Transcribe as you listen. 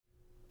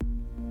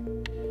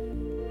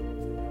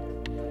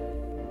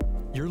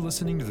You're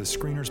listening to the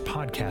Screeners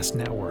Podcast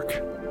Network.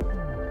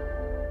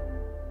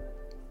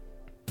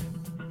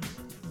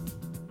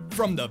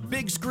 From the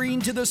big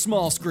screen to the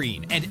small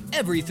screen and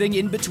everything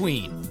in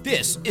between,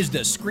 this is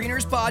the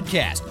Screeners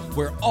Podcast,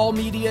 where all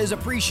media is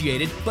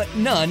appreciated, but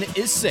none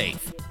is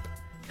safe.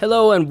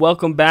 Hello and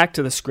welcome back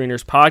to the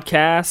Screeners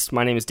Podcast.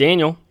 My name is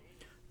Daniel.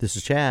 This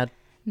is Chad.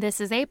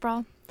 This is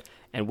April.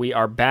 And we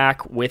are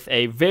back with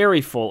a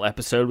very full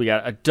episode. We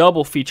got a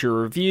double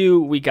feature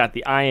review. We got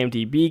the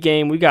IMDb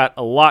game. We got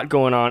a lot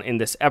going on in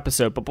this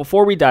episode. But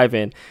before we dive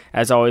in,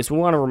 as always, we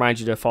want to remind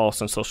you to follow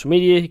us on social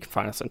media. You can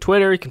find us on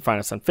Twitter. You can find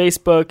us on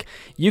Facebook.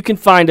 You can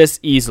find us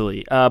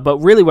easily. But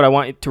really what I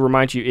want to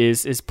remind you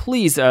is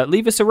please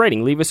leave us a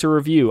rating. Leave us a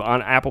review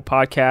on Apple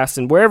Podcasts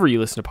and wherever you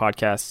listen to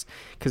podcasts,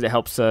 because it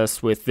helps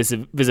us with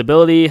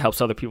visibility, helps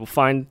other people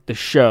find the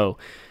show.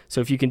 So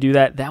if you can do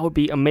that, that would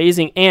be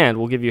amazing, and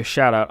we'll give you a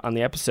shout-out on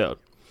the episode.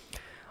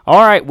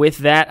 All right, with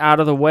that out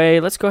of the way,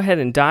 let's go ahead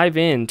and dive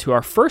into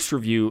our first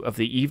review of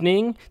the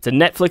evening. It's a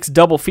Netflix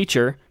double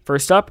feature.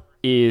 First up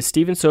is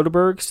Steven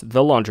Soderbergh's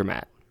The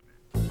Laundromat.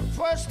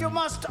 First, you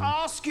must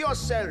ask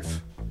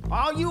yourself,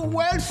 are you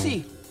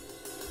wealthy?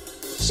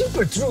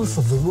 Simple truth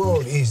of the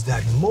world is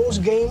that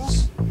most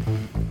games,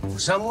 for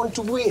someone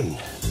to win,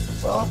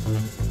 well,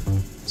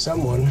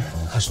 someone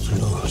has to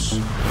lose.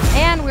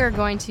 And we're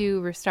going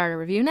to start a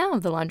review now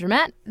of The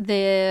Laundromat.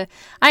 The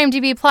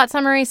IMDb plot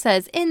summary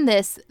says, in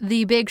this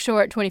The Big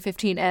Short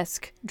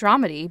 2015-esque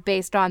dramedy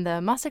based on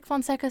the Mossack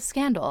Fonseca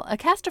scandal, a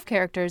cast of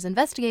characters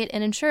investigate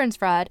an insurance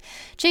fraud,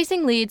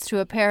 chasing leads to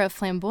a pair of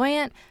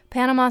flamboyant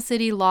Panama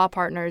City law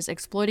partners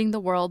exploiting the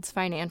world's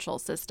financial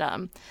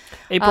system.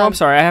 April, I'm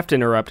sorry, I have to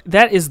interrupt.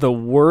 That is the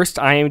worst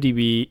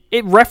IMDb.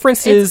 It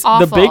references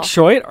The Big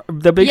Short.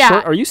 The Big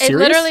Short. Are you serious? It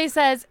literally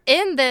says,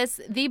 in this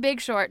The Big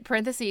Short,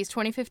 parentheses,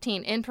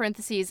 2015, in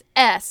parentheses,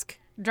 esque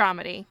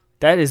dramedy.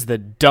 That is the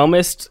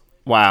dumbest.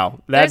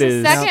 Wow. There's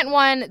a second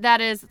one that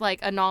is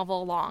like a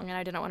novel long, and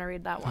I didn't want to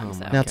read that one.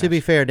 Now, to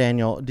be fair,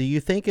 Daniel, do you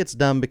think it's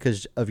dumb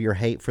because of your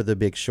hate for The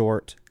Big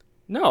Short?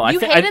 No, you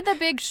hated The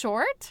Big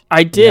Short?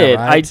 I did.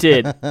 Yeah, right? I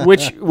did.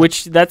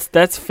 Which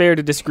that's fair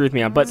to disagree with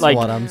me on. But That's like,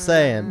 what I'm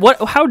saying.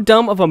 How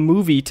dumb of a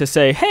movie to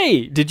say,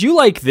 "Hey, did you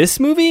like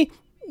this movie?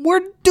 We're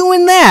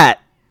doing that,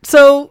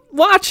 so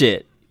watch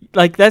it."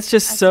 Like that's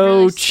just so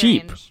really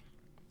cheap. Strange.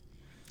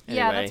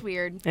 Yeah, that's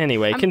weird.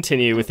 Anyway,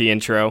 continue with the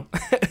intro.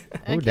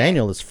 Oh,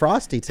 Daniel is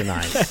frosty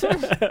tonight.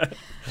 I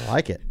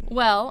like it.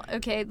 Well,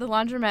 okay, The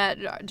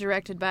Laundromat,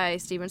 directed by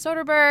Steven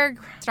Soderbergh,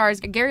 stars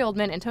Gary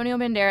Oldman, Antonio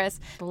Banderas.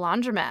 The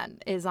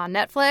Laundromat is on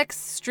Netflix,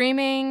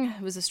 streaming.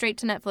 It was a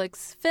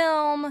straight-to-Netflix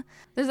film.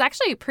 There's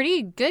actually a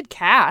pretty good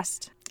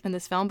cast in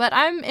this film, but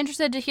I'm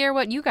interested to hear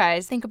what you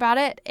guys think about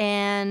it,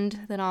 and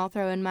then I'll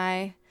throw in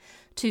my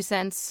 2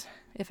 cents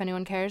if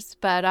anyone cares.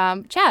 But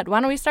Chad, why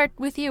don't we start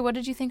with you? What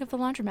did you think of The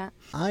Laundromat?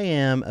 I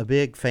am a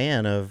big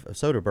fan of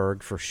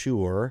Soderbergh for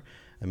sure.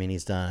 I mean,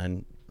 he's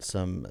done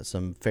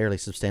some fairly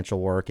substantial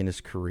work in his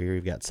career.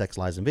 You've got Sex,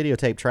 Lies, and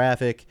Videotape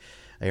Traffic,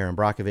 Aaron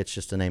Brockovich,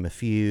 just to name a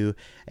few.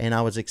 And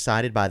I was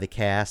excited by the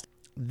cast.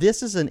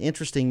 This is an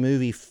interesting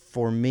movie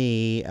for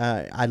me.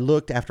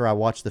 After I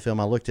watched the film,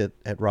 I looked at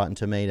Rotten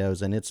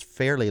Tomatoes, and it's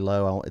fairly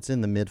low. It's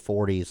in the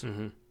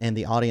mid-40s, and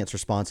the audience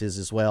response is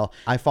as well.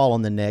 I fall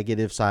on the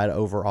negative side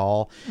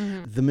overall.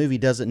 The movie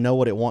doesn't know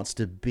what it wants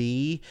to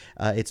be.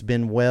 It's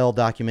been well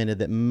documented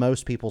that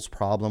most people's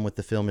problem with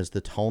the film is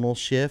the tonal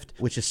shift,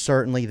 which is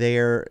certainly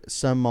there.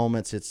 Some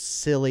moments it's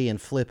silly and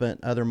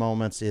flippant. Other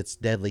moments it's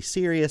deadly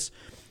serious.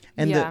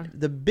 And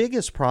the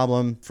biggest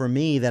problem for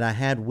me that I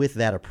had with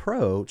that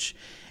approach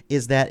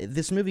is that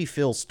this movie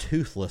feels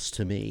toothless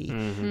to me.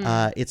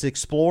 It's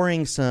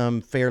exploring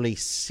some fairly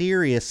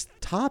serious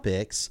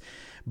topics,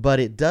 but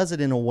it does it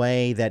in a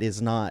way that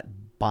is not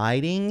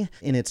biting.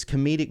 In its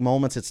comedic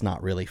moments, it's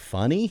not really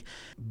funny,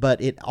 but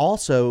it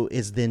also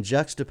is then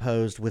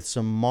juxtaposed with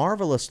some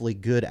marvelously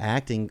good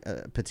acting,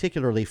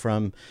 particularly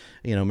from,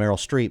 Meryl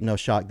Streep. No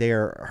shock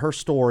there. Her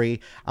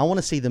story. I want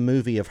to see the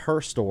movie of her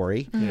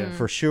story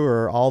for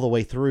sure, all the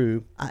way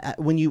through.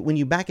 When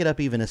you back it up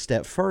even a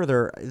step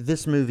further,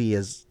 this movie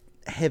is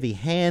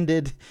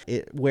heavy-handed.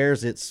 It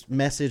wears its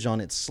message on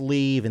its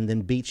sleeve and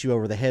then beats you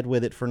over the head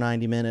with it for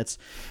 90 minutes.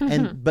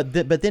 And but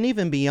then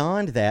even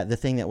beyond that, the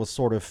thing that was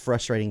sort of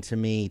frustrating to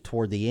me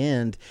toward the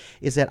end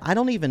is that I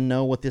don't even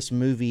know what this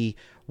movie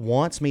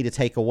wants me to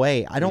take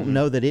away. I don't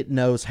know that it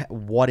knows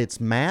what it's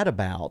mad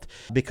about,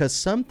 because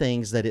some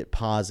things that it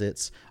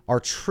posits are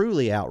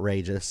truly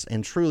outrageous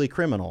and truly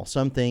criminal.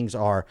 Some things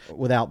are,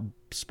 without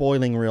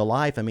spoiling real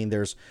life, I mean,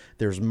 there's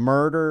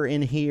murder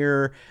in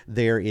here.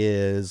 There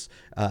is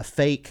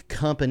fake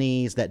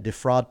companies that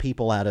defraud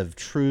people out of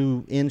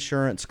true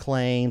insurance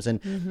claims,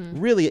 and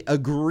really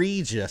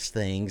egregious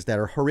things that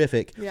are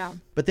horrific. Yeah.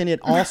 But then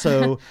it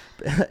also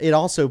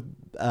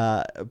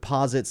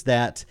posits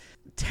that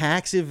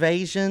tax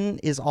evasion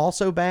is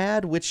also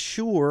bad, which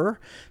sure,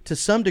 to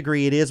some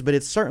degree it is, but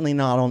it's certainly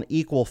not on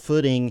equal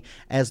footing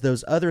as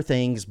those other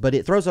things. But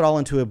it throws it all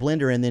into a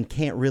blender and then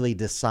can't really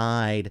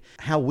decide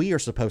how we are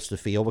supposed to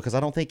feel, because I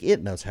don't think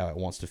it knows how it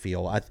wants to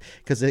feel.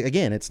 Because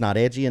again, it's not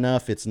edgy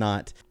enough. It's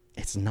not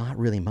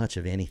really much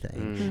of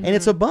anything. And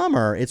it's a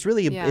bummer. It's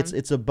really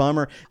it's a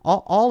bummer.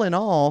 All in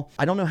all,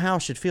 I don't know how I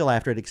should feel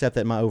after it, except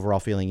that my overall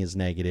feeling is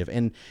negative.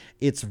 And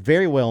it's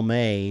very well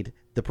made.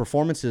 The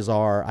performances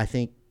are, I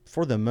think,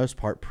 for the most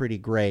part, pretty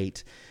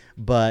great.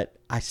 But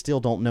I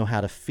still don't know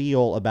how to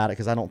feel about it,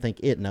 because I don't think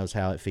it knows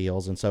how it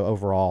feels. And so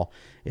overall,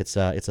 it's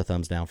a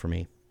thumbs down for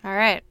me. All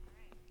right.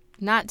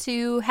 Not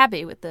too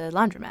happy with The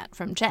Laundromat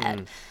from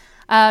Chad.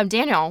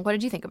 Daniel, what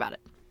did you think about it?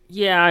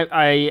 Yeah,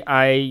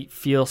 I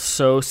feel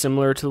so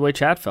similar to the way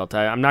Chad felt.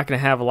 I'm not going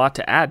to have a lot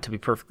to add, to be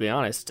perfectly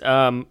honest.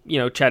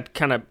 Chad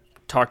kind of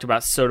talked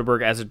about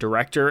Soderbergh as a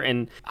director,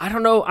 and I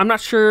don't know, I'm not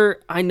sure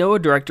I know a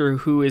director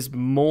who is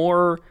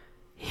more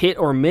hit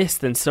or miss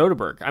than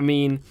Soderbergh. I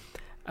mean,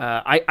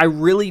 I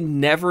really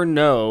never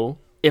know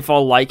if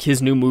I'll like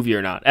his new movie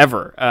or not,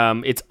 ever.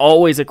 It's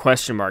always a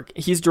question mark.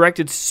 He's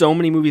directed so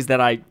many movies that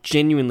I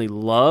genuinely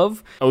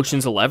love.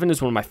 Ocean's 11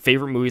 is one of my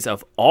favorite movies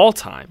of all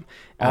time.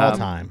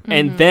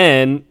 And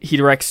then he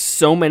directs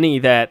so many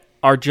that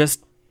are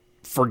just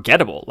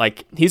forgettable.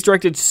 Like, he's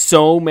directed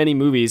so many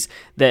movies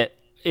that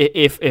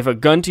if a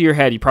gun to your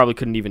head, you probably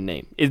couldn't even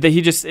name.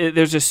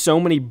 There's just so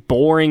many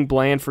boring,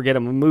 bland,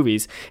 forgettable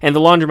movies, and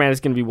The Laundromat is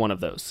going to be one of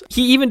those.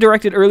 He even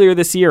directed earlier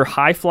this year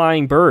High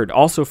Flying Bird,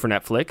 also for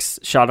Netflix,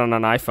 shot on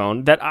an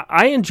iPhone, that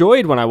I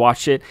enjoyed when I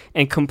watched it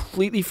and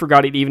completely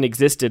forgot it even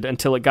existed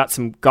until it got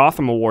some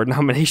Gotham Award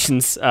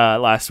nominations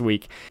last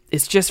week.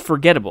 It's just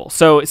forgettable.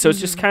 So it's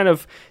just kind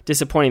of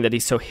disappointing that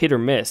he's so hit or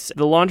miss.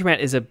 The Laundromat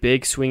is a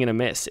big swing and a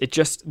miss. It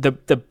just, the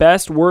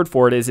best word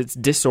for it is it's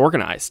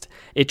disorganized.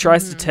 It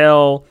tries to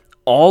tell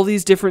all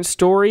these different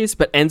stories,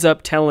 but ends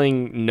up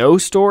telling no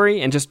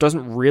story and just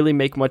doesn't really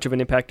make much of an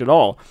impact at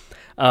all.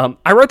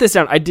 I wrote this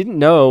down. I didn't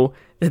know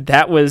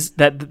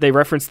that they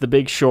referenced The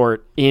Big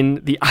Short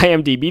in the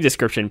IMDb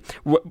description.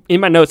 In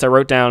my notes, I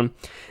wrote down,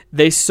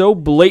 they so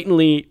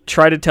blatantly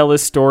try to tell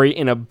this story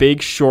in a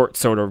Big Short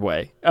sort of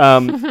way.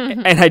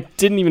 And I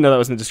didn't even know that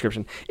was in the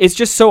description. It's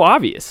just so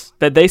obvious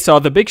that they saw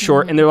The Big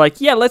Short and they're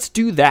like, yeah, let's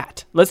do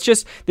that.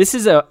 This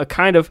is a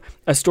kind of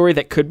a story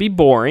that could be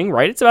boring,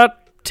 right? It's about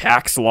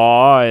tax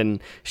law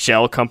and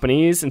shell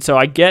companies. And so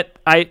I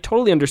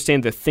totally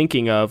understand the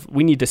thinking of,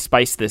 we need to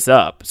spice this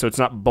up so it's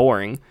not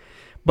boring.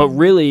 But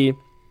really,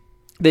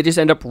 they just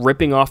end up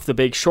ripping off The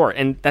Big Short.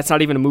 And that's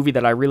not even a movie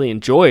that I really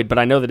enjoyed, but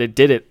I know that it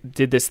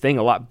did this thing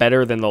a lot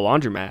better than The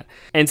Laundromat.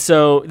 And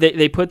so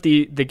they put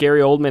the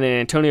Gary Oldman and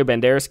Antonio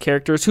Banderas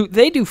characters, who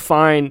they do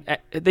fine,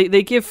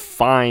 they give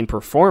fine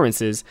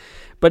performances,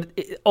 but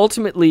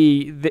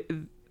ultimately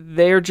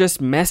they're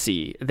just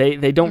messy.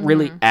 They don't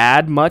really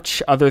add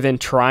much other than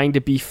trying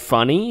to be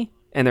funny,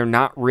 and they're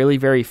not really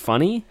very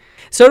funny.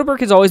 Soderbergh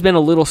has always been a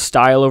little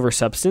style over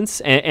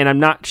substance, and I'm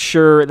not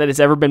sure that it's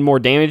ever been more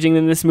damaging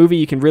than this movie.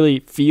 You can really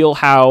feel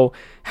how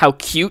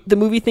cute the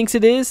movie thinks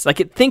it is. Like,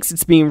 it thinks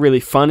it's being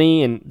really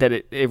funny and that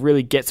it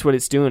really gets what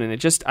it's doing, and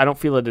I don't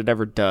feel that it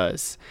ever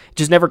does. It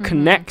just never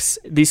connects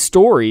these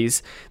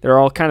stories. They're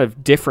all kind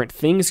of different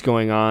things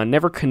going on,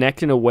 never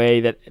connect in a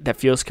way that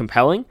feels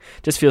compelling,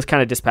 just feels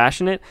kind of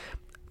dispassionate.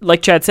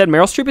 Like Chad said,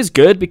 Meryl Streep is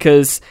good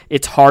because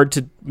it's hard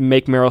to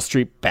make Meryl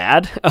Streep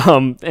bad.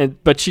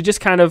 But she just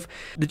kind of,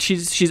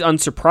 she's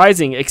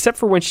unsurprising, except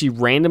for when she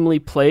randomly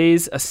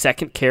plays a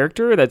second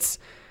character that's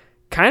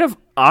kind of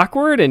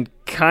awkward and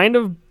kind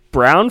of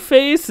brown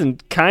face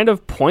and kind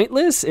of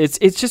pointless.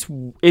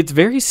 It's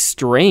very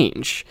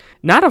strange.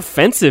 Not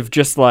offensive,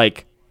 just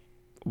like,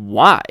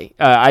 why?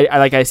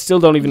 I still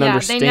don't even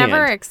understand. Yeah, they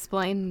never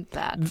explained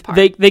that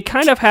part. They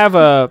kind of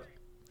have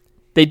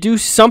they do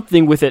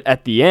something with it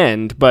at the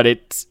end, but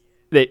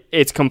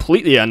it's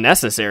completely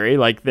unnecessary.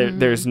 Like,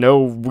 there's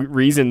no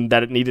reason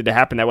that it needed to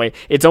happen that way.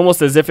 It's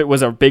almost as if it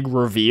was a big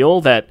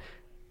reveal that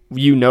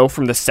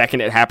from the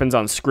second it happens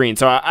on screen.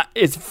 So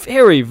it's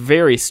very,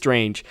 very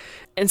strange.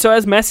 And so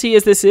as messy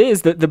as this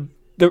is, the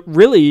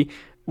really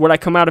what I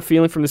come out of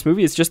feeling from this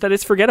movie is just that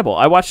it's forgettable.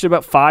 I watched it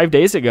about 5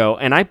 days ago,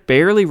 and I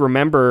barely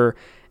remember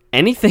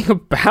anything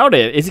about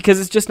it. It's because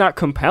it's just not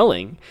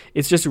compelling.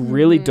 It's just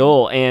really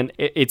dull, and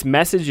its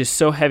message is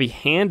so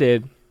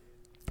heavy-handed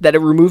that it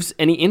removes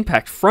any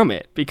impact from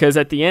it, because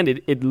at the end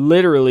it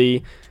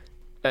literally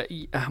I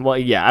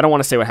don't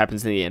want to say what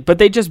happens in the end, but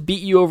they just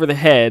beat you over the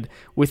head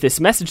with this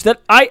message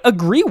that I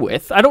agree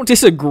with. I don't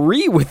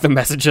disagree with the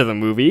message of the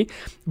movie,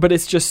 but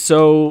it's just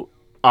so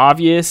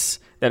obvious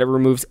that it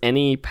removes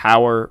any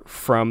power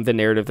from the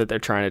narrative that they're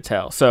trying to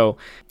tell. So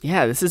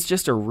yeah, this is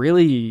just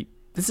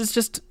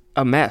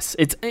a mess.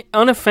 It's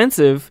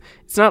unoffensive.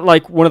 It's not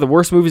like one of the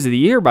worst movies of the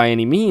year by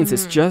any means.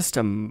 It's just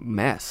a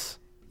mess.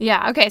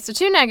 Yeah, okay, so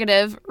 2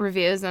 negative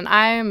reviews, and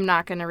I'm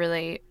not going to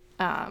really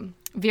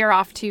veer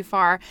off too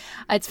far.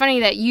 It's funny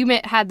that you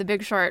had The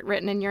Big Short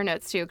written in your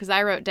notes too, because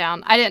I wrote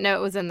down, I didn't know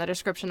it was in the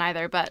description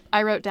either, but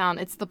I wrote down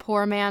it's the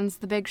poor man's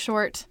The Big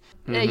Short.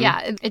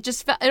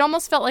 It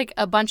almost felt like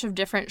a bunch of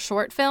different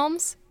short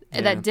films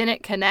that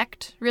didn't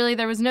connect, really.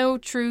 There was no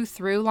true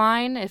through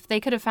line. If they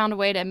could have found a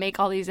way to make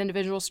all these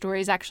individual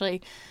stories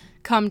actually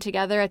come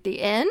together at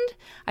the end,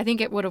 I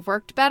think it would have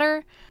worked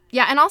better.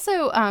 Yeah, and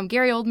also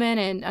Gary Oldman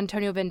and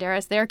Antonio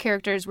Banderas, their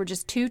characters were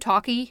just too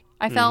talky,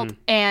 I felt,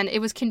 and it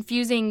was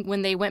confusing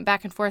when they went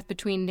back and forth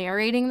between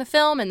narrating the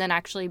film and then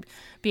actually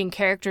being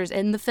characters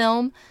in the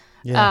film.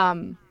 Yeah.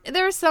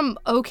 There were some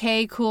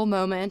okay, cool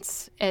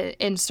moments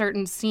in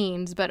certain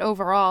scenes, but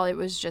overall it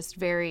was just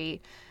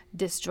very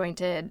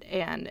disjointed,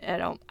 and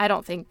I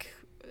don't think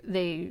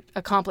they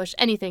accomplished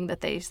anything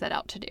that they set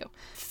out to do.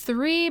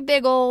 3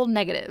 big old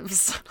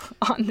negatives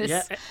on this.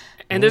 Yeah,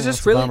 and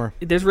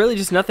there's really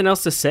just nothing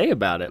else to say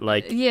about it.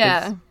 Like,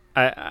 yeah,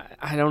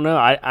 I don't know.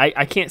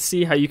 I can't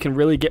see how you can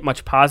really get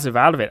much positive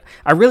out of it.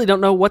 I really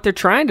don't know what they're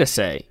trying to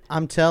say.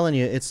 I'm telling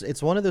you,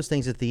 it's one of those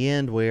things at the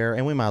end where,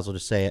 and we might as well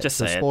just say it. Just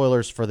say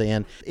spoilers for the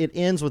end. It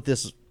ends with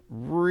this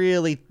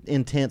really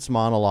intense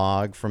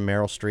monologue from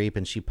Meryl Streep,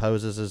 and she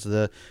poses as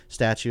the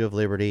Statue of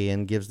Liberty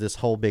and gives this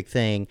whole big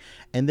thing.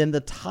 And then the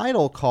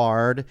title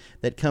card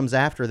that comes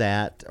after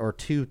that, or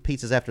 2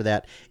 pieces after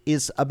that,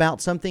 is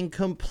about something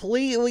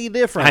completely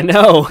different. I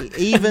know.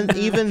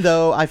 even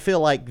though I feel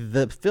like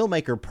the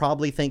filmmaker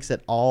probably thinks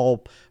it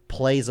all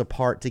plays a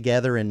part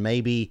together, and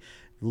maybe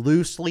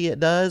loosely it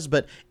does,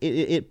 but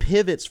it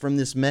pivots from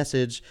this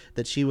message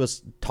that she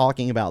was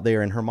talking about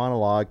there in her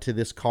monologue to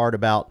this card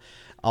about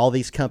all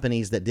these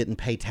companies that didn't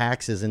pay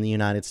taxes in the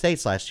United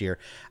States last year.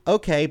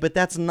 Okay, but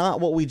that's not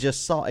what we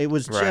just saw. It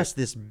was just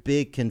this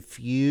big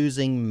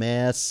confusing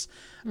mess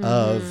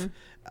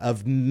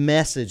of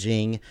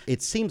messaging.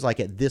 It seems like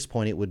at this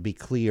point it would be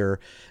clear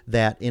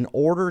that in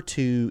order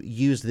to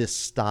use this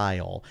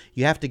style,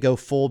 you have to go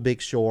full Big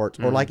Short,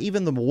 or like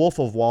even the Wolf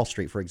of Wall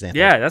Street, for example.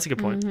 Yeah, that's a good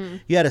point.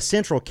 You had a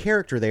central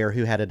character there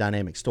who had a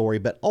dynamic story,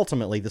 but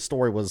ultimately the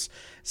story was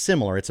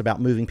similar. It's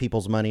about moving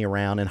people's money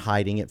around and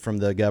hiding it from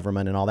the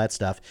government and all that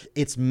stuff.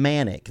 It's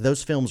manic.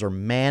 Those films are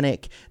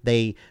manic.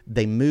 They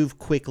move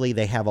quickly.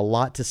 They have a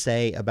lot to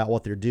say about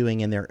what they're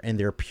doing, and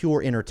they're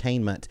pure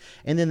entertainment.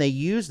 And then they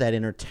use that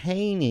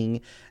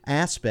entertaining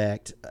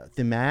aspect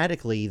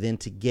thematically then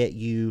to get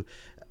you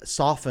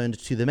softened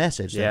to the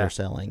message that they're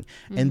selling.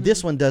 And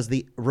this one does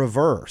the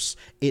reverse.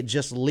 It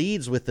just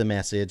leads with the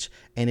message,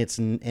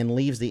 and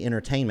leaves the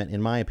entertainment,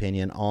 in my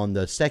opinion, on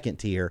the second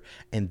tier,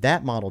 and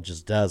that model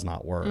just does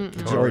not work.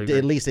 Or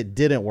at least it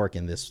didn't work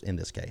in this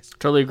case.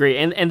 Totally agree.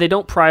 And they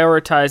don't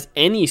prioritize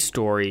any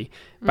story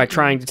by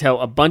trying to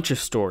tell a bunch of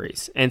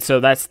stories. And so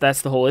that's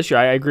the whole issue.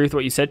 I agree with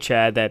what you said,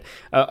 Chad, that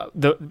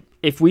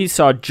if we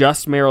saw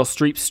just Meryl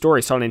Streep's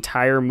story, saw an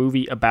entire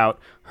movie about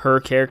her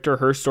character,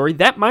 her story,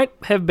 that might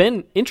have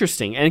been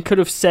interesting and could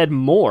have said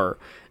more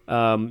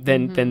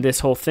than this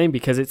whole thing,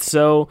 because it's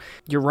so,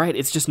 you're right,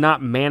 it's just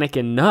not manic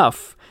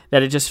enough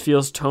that it just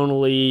feels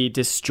tonally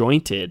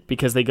disjointed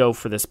because they go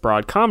for this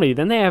broad comedy.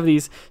 Then they have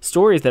these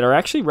stories that are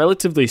actually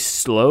relatively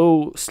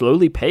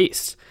slowly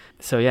paced.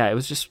 So yeah, it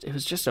was just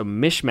a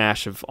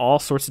mishmash of all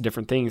sorts of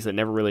different things that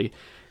never really,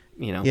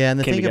 and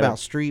the thing together. about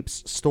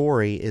Streep's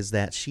story is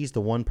that she's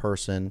the one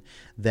person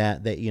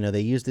that they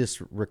use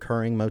this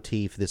recurring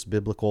motif, this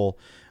biblical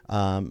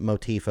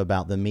motif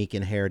about the meek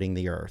inheriting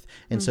the earth.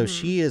 And so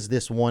she is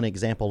this one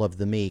example of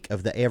the meek,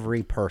 of the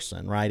every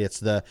person, right? It's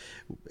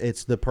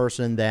the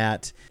person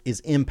that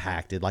is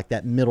impacted, like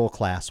that middle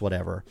class,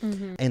 whatever.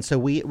 And so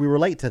we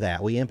relate to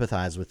that. We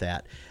empathize with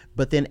that.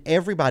 But then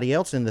everybody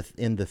else in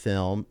the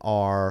film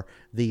are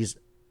these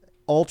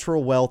ultra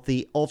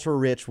wealthy, ultra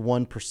rich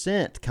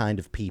 1% kind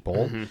of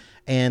people.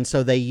 And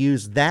so they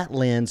use that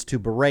lens to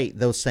berate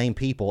those same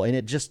people, and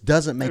it just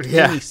doesn't make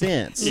any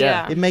sense.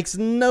 It makes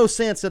no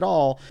sense at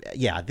all.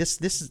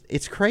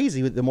 It's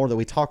crazy. The more that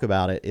we talk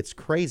about it, it's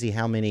crazy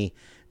how many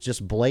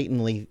just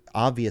blatantly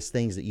obvious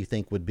things that you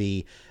think would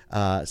be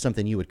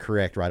something you would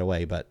correct right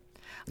away, but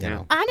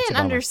I didn't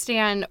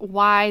understand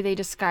why they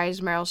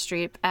disguised Meryl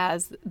Streep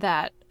as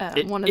that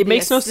one of the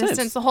makes no assistants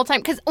sense the whole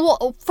time. Because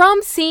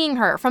from seeing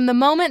her, from the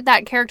moment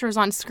that character was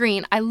on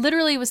screen, I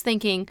literally was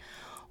thinking,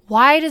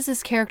 why does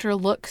this character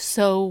look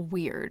so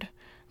weird?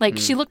 Like,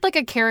 she looked like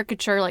a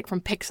caricature, like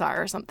from Pixar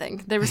or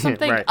something. There was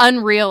something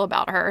unreal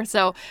about her.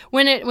 So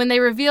when they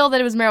revealed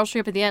that it was Meryl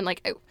Streep at the end,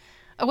 like,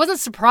 I wasn't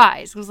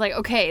surprised. It was like,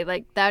 okay,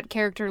 like that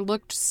character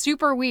looked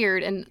super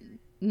weird and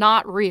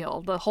not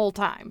real the whole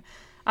time.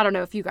 I don't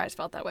know if you guys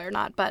felt that way or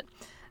not, but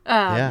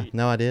I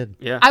did.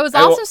 Yeah, I was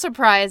also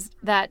surprised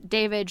that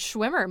David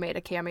Schwimmer made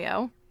a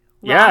cameo.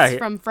 Ross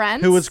from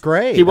Friends, who was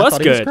great. He was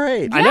good. He was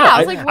great. I know. I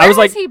was like, where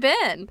has he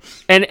been?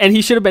 And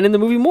he should have been in the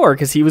movie more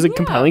because he was a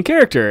compelling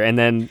character, and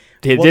then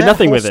did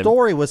nothing with it. The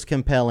story was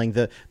compelling.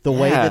 The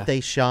way that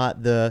they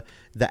shot the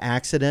The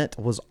Accident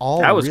was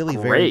all That was really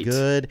very great.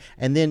 good,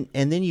 and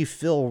then you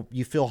feel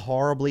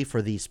horribly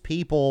for these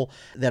people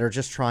that are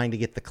just trying to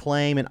get the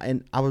claim,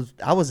 and I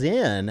was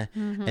in,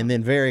 and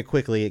then very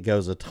quickly it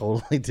goes a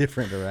totally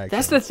different direction.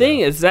 That's the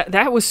thing, is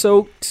that was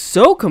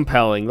so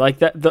compelling. Like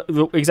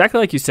that, exactly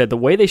like you said, the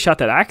way they shot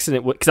that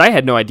accident, because I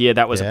had no idea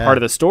that was a part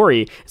of the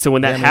story. So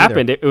when that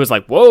happened, it was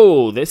like,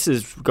 whoa, this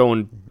is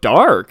going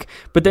dark.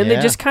 But then they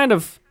just kind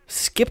of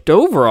skipped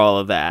over all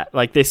of that.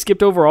 Like they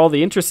skipped over all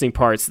the interesting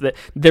parts. That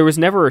there was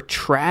never a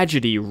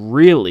tragedy,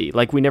 really.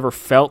 Like we never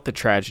felt the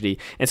tragedy,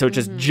 and so it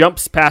just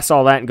jumps past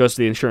all that and goes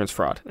to the insurance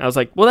fraud. And I was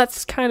like, well,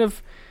 that's kind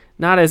of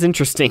not as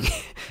interesting.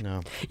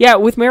 No. Yeah,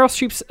 with Meryl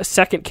Streep's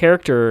second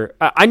character,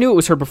 I knew it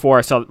was her before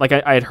I saw. Like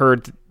I had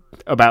heard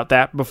about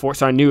that before,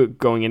 so I knew it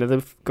going into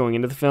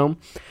the film.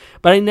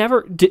 But I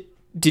never did.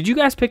 Did you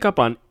guys pick up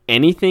on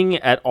anything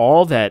at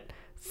all that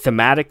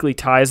thematically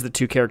ties the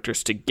two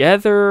characters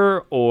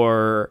together,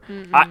 or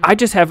I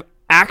just have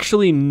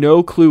actually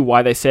no clue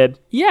why they said,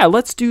 yeah,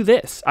 let's do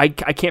this. I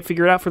can't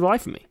figure it out for the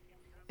life of me.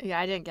 Yeah,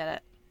 I didn't get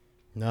it.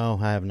 No,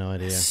 I have no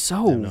idea.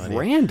 So I have no idea.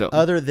 random.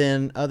 Other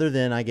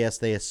than I guess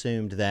they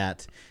assumed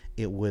that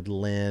it would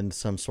lend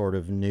some sort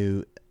of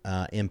new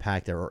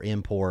impact or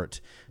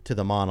import to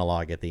the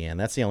monologue at the end.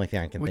 That's the only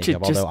thing I can Which think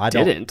it of. Although just I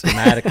don't didn't.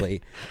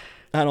 thematically,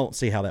 I don't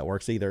see how that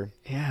works either.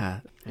 Yeah.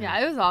 Yeah,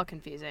 it was all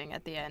confusing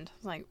at the end. I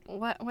was like,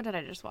 what did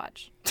I just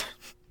watch?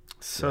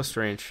 So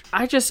strange.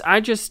 I just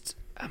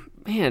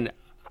man,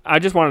 I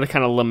just wanted to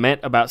kind of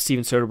lament about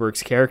Steven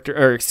Soderbergh's character,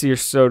 or Steven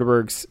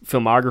Soderbergh's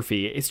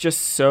filmography. It's just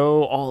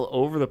so all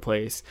over the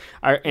place.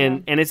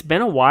 And it's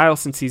been a while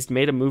since he's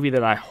made a movie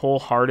that I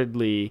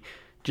wholeheartedly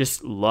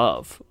just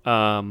love.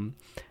 I'm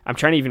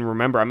trying to even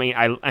remember. I mean,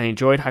 I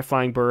enjoyed High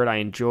Flying Bird. I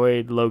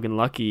enjoyed Logan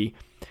Lucky.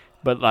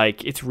 But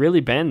like, it's really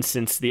been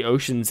since the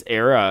Ocean's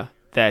era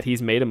that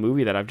he's made a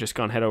movie that I've just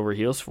gone head over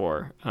heels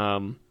for.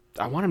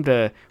 I want him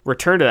to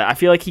return to that. I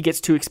feel like he gets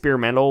too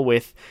experimental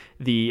with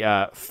the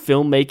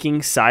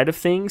filmmaking side of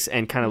things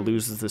and kind of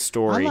loses the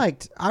story.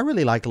 I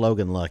really liked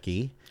Logan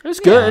Lucky. It was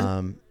good.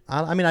 I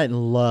mean, I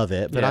didn't love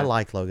it, but Yeah. I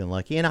liked Logan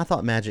Lucky, and I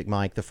thought Magic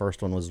Mike, the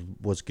first one,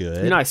 was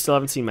good. You know, I still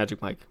haven't seen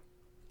Magic Mike.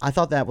 I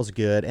thought that was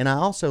good, and I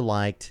also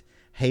liked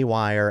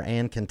Haywire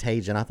and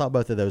Contagion. I thought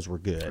both of those were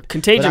good.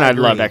 Contagion But I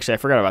agree. loved, actually. I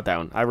forgot about that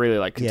one. I really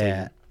like Contagion.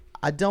 Yeah,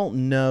 I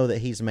don't know that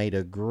he's made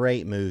a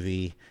great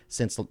movie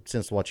since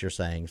what you're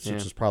saying, which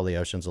is probably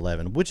Ocean's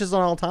 11, which is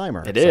an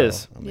all-timer. It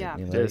is. I mean, Yeah.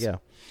 there you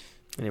go.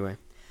 Anyway.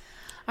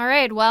 All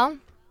right, well,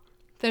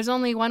 there's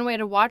only one way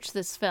to watch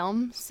this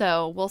film,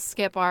 so we'll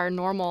skip our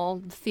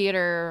normal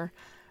theater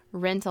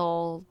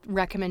rental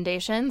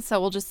recommendations.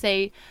 So we'll just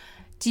say,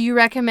 do you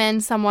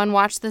recommend someone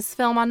watch this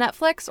film on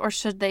Netflix, or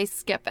should they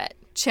skip it?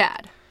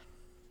 Chad.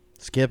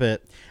 Skip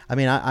it. I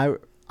mean,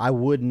 I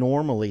would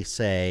normally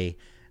say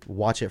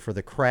watch it for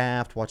the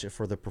craft, watch it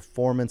for the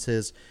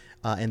performances,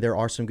 and there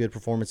are some good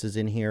performances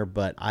in here,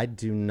 but I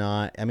do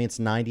not. I mean, it's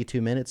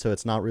 92 minutes, so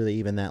it's not really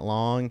even that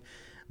long,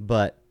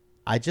 but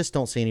I just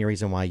don't see any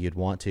reason why you'd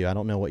want to. I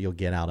don't know what you'll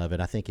get out of it.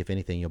 I think if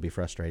anything, you'll be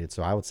frustrated,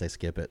 so I would say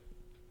skip it.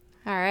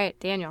 All right,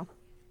 Daniel.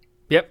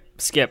 Yep,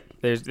 skip.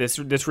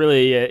 This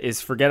really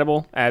is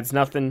forgettable, adds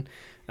nothing.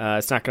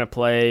 It's not going to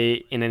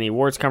play in any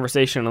awards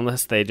conversation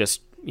unless they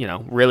just,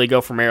 really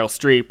go for Meryl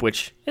Streep,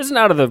 which isn't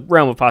out of the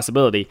realm of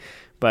possibility.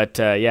 But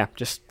yeah,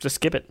 just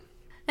skip it.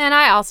 And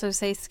I also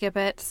say skip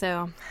it,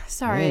 so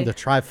sorry. The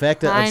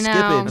trifecta I of know.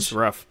 skippage. That's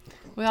rough.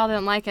 We all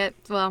didn't like it.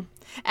 Well,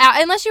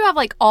 unless you have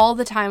like all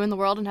the time in the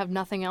world and have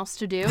nothing else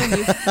to do, and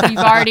you've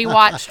already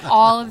watched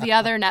all of the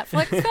other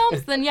Netflix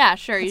films, then yeah,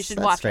 sure, you should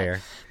That's watch fair.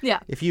 it. Yeah.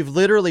 If you've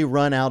literally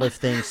run out of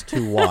things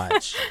to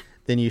watch,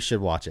 then you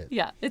should watch it.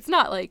 Yeah, it's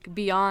not like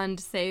beyond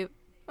say.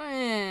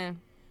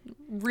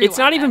 It's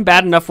not even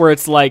bad enough where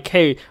it's like,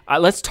 hey,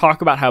 let's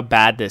talk about how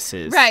bad this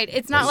is. Right.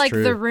 It's not That's like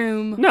true. The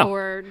Room No.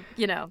 or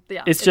yeah.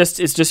 It's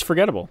just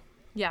forgettable.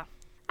 Yeah.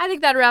 I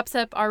think that wraps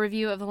up our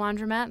review of The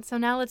Laundromat. So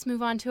now let's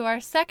move on to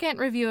our second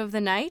review of the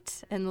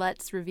night, and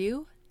let's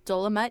review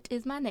Dolomite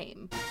Is My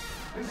Name.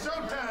 It's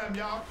showtime,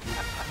 y'all.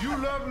 You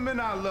love him and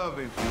I love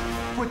him.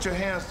 Put your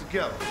hands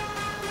together.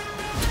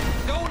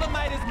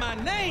 Dolomite is my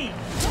name.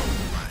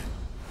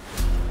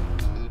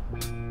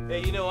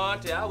 Hey,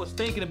 Auntie, I was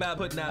thinking about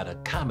putting out a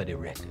comedy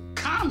record.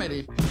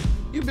 Comedy?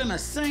 You been a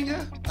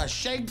singer, a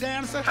shake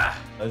dancer?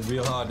 It's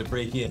real hard to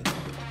break in.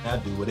 I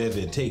do whatever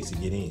it takes to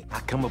get in. I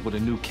come up with a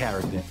new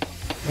character.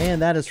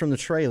 And that is from the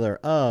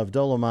trailer of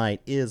Dolomite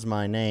Is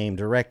My Name,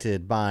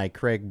 directed by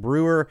Craig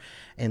Brewer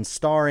and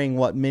starring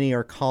what many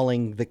are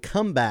calling the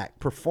comeback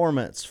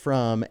performance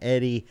from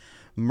Eddie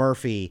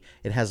Murphy.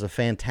 It has a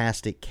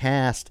fantastic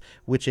cast,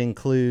 which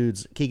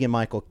includes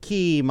Keegan-Michael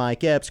Key,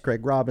 Mike Epps,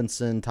 Craig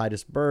Robinson,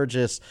 Titus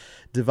Burgess,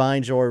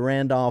 Divine Joy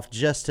Randolph,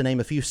 just to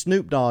name a few.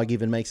 Snoop Dogg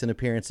even makes an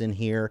appearance in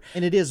here.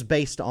 And it is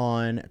based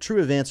on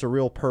true events, a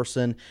real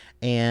person,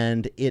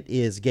 and it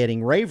is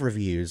getting rave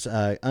reviews.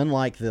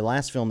 Unlike the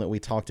last film that we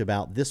talked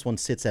about, this one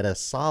sits at a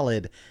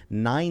solid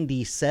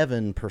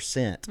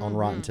 97% on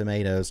Rotten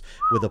Tomatoes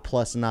with a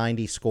plus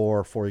 90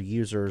 score for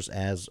viewers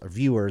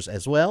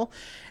as well.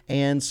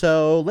 And so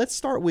So let's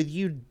start with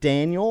you,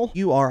 Daniel.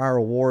 You are our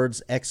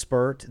awards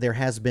expert. There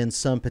has been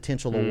some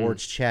potential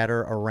awards chatter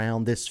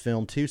around this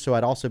film too, so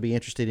I'd also be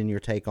interested in your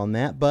take on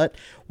that. But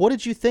what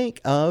did you think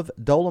of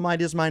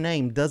Dolomite Is My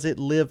Name? Does it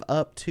live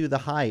up to the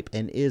hype,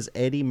 and is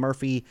Eddie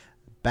Murphy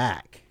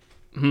back?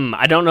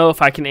 I don't know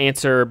if I can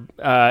answer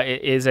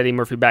is Eddie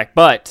Murphy back,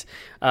 but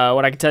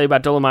what I can tell you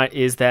about Dolomite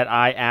is that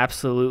I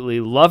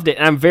absolutely loved it,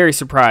 and I'm very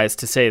surprised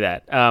to say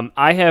that.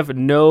 I have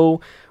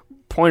no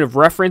point of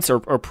reference or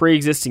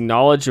pre-existing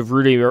knowledge of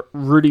Rudy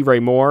Ray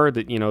Moore,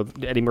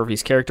 Eddie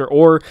Murphy's character,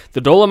 or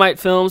the Dolomite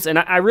films, and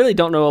I really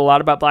don't know a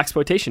lot about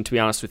blaxploitation, to be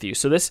honest with you.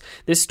 So this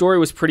story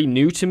was pretty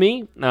new to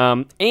me,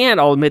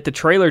 and I'll admit the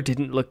trailer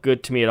didn't look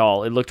good to me at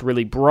all. It looked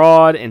really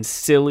broad and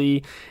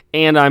silly,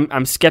 and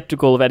I'm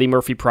skeptical of Eddie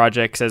Murphy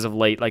projects as of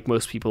late, like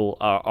most people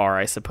are,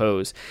 I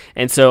suppose.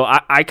 And so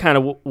I kind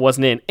of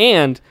wasn't in.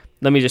 And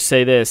let me just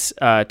say this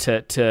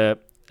to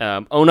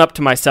own up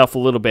to myself a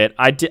little bit.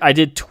 I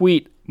did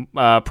tweet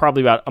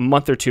probably about a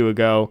month or two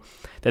ago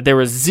that there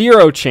was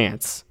zero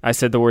chance, I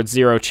said the word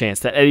zero chance,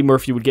 that Eddie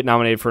Murphy would get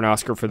nominated for an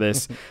Oscar for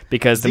this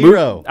because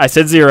I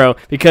said zero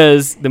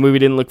because the movie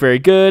didn't look very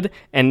good,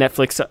 and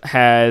Netflix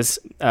has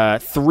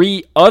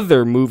 3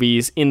 other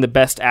movies in the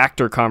Best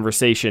Actor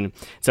conversation.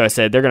 So I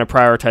said they're going to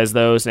prioritize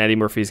those, and Eddie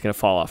Murphy's going to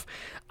fall off.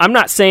 I'm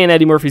not saying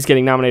Eddie Murphy's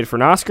getting nominated for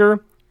an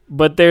Oscar,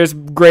 but there's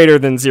greater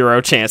than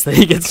zero chance that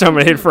he gets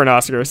nominated for an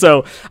Oscar.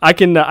 So I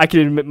can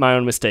admit my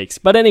own mistakes.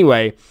 But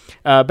anyway,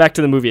 back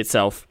to the movie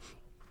itself.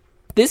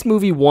 This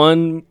movie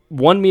won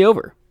me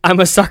over.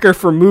 I'm a sucker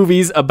for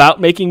movies about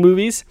making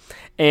movies,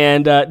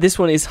 and this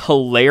one is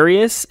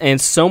hilarious and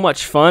so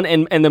much fun.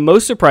 And the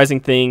most surprising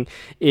thing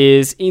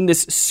is, in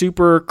this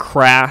super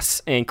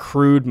crass and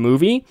crude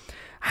movie,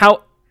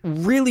 how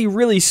really,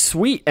 really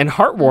sweet and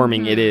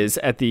heartwarming it is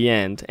at the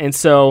end. And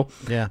so,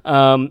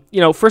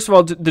 first of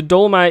all, the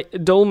Dolomite,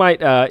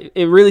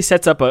 it really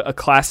sets up a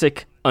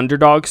classic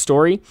underdog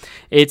story.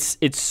 It's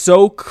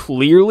so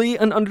clearly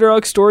an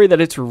underdog story that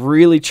it's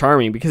really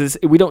charming because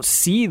we don't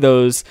see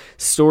those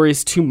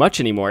stories too much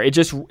anymore.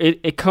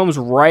 It comes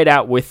right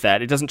out with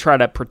that. It doesn't try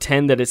to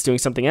pretend that it's doing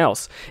something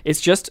else.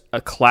 It's just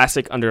a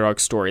classic underdog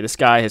story. This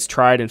guy has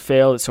tried and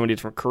failed at so many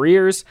different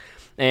careers,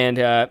 and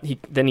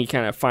he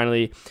kind of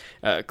finally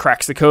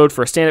cracks the code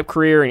for a stand-up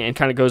career and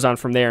kind of goes on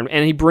from there.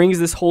 And he brings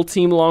this whole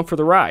team along for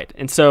the ride.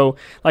 And so,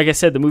 like I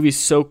said, the movie's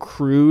so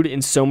crude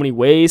in so many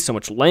ways, so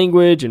much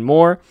language and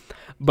more,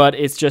 but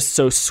it's just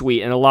so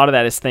sweet. And a lot of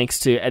that is thanks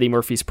to Eddie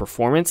Murphy's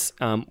performance.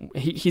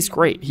 He's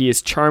great. He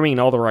is charming in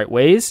all the right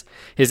ways.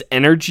 His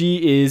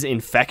energy is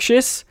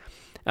infectious.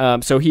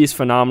 So he is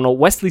phenomenal.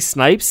 Wesley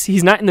Snipes,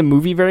 he's not in the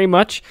movie very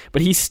much,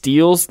 but he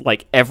steals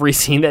like every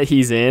scene that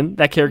he's in.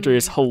 That character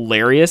is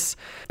hilarious.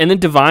 And then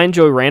Divine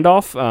Joy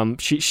Randolph,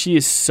 she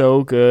is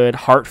so good,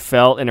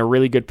 heartfelt, and a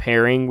really good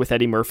pairing with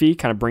Eddie Murphy.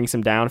 Kind of brings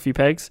him down a few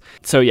pegs.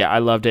 So yeah, I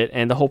loved it.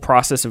 And the whole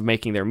process of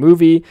making their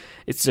movie,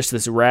 it's just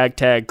this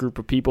ragtag group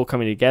of people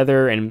coming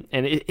together, and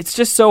it's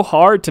just so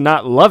hard to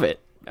not love it.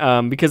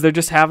 Because they're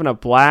just having a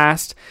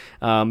blast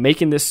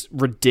making this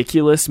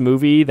ridiculous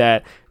movie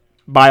that,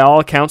 by all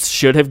accounts,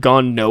 should have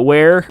gone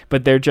nowhere,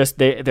 but their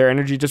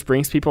energy just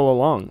brings people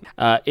along.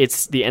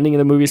 It's the ending of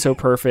the movie is so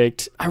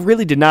perfect. I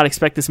really did not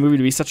expect this movie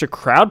to be such a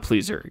crowd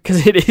pleaser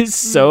because it is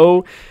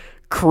so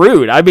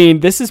crude. I mean,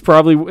 this is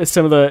probably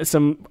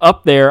some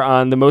up there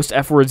on the most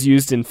F words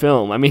used in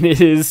film. I mean, it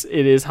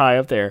is high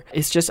up there.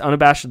 It's just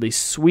unabashedly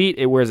sweet.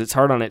 It wears its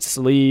heart on its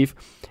sleeve,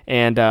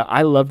 and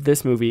I loved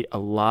this movie a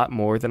lot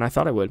more than I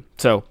thought I would.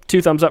 So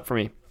 2 thumbs up for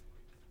me.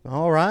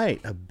 All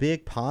right, a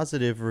big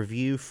positive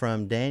review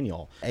from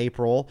Daniel.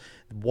 April,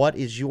 what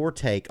is your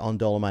take on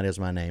Dolomite Is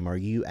My Name? Are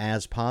you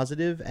as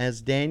positive as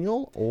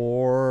Daniel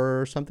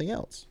or something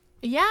else?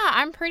 Yeah,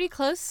 I'm pretty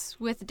close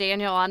with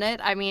Daniel on it.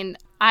 I mean,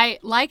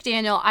 like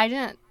Daniel,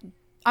 I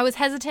was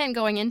hesitant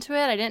going into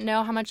it. I didn't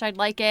know how much I'd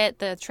like it.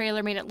 The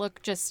trailer made it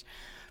look just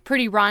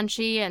pretty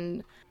raunchy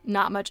and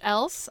not much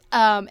else.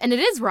 And it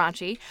is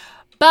raunchy.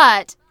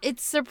 But it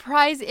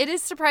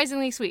is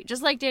surprisingly sweet.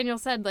 Just like Daniel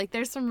said, like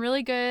there's some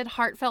really good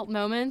heartfelt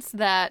moments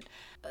that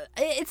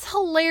it's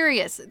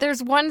hilarious.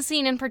 There's one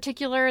scene in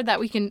particular that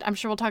I'm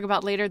sure we'll talk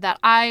about later, that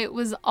I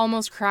was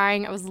almost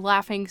crying. I was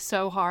laughing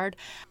so hard.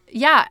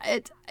 Yeah,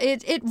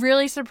 it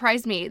really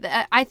surprised me.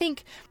 I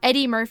think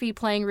Eddie Murphy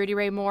playing Rudy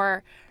Ray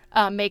Moore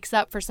makes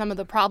up for some of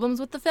the problems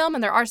with the film,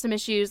 and there are some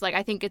issues. Like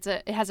I think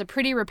it has a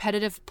pretty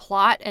repetitive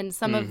plot, and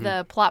some of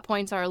the plot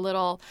points are a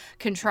little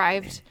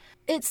contrived.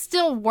 It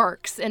still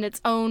works in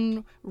its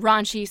own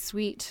raunchy,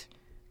 sweet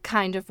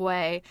kind of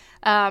way.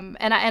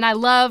 And I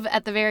love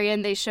at the very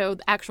end they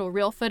showed actual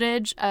real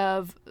footage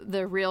of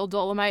the real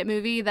Dolomite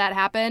movie that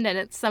happened,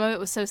 and some of it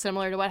was so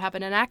similar to what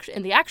happened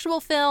in the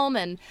actual film,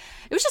 and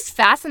it was just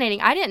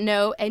fascinating. I didn't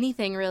know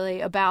anything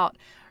really about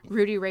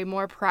Rudy Ray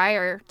Moore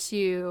prior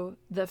to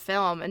the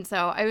film, and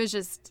so it was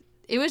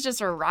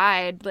just a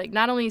ride. Like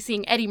not only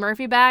seeing Eddie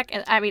Murphy back,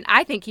 and I mean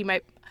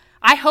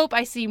I hope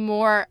I see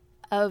more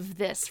of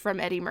this from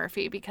Eddie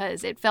Murphy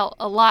because it felt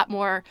a lot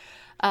more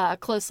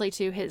closely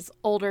to his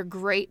older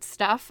great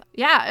stuff.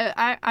 Yeah,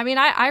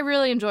 I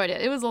really enjoyed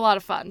it. It was a lot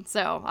of fun.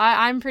 So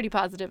I'm pretty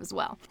positive as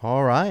well.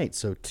 All right.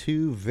 So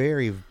 2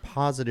 very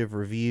positive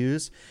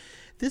reviews.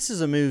 This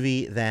is a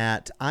movie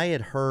that I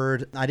had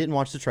heard, I didn't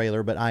watch the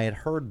trailer, but I had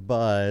heard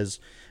buzz,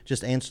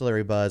 just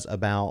ancillary buzz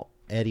about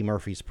Eddie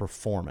Murphy's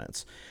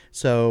performance.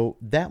 So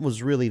that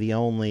was really the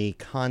only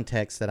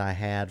context that I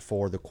had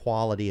for the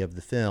quality of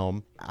the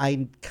film.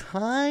 I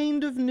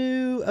kind of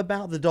knew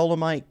about the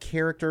Dolomite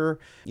character,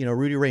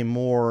 Rudy Ray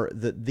Moore.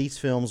 These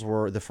films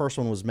were, the first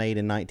one was made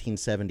in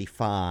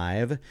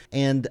 1975,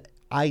 and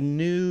I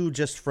knew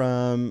just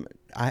from,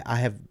 I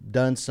have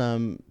done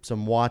some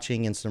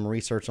watching and some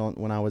research on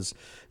when I was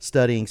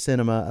studying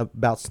cinema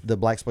about the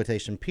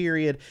blaxploitation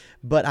period,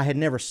 but I had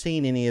never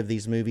seen any of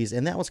these movies,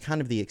 and that was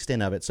kind of the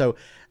extent of it. So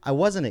I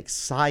wasn't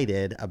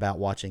excited about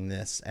watching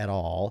this at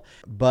all,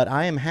 but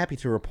I am happy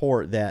to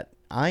report that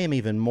I am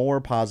even more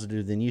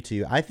positive than you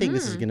two. I think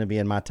this is going to be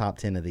in my top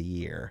 10 of the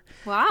year.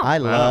 Wow.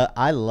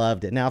 I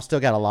loved it. Now, I've still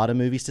got a lot of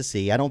movies to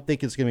see. I don't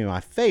think it's going to be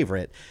my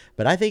favorite,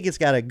 but I think it's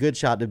got a good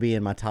shot to be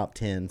in my top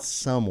 10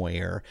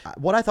 somewhere.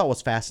 What I thought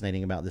was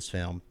fascinating about this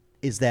film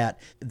is that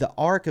the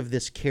arc of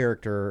this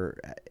character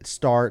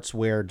starts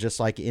where, just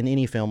like in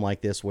any film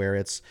like this, where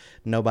it's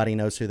nobody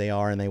knows who they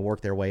are and they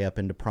work their way up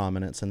into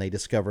prominence and they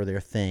discover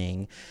their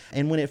thing.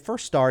 And when it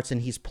first starts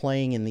and he's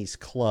playing in these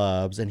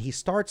clubs and he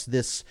starts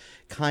this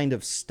kind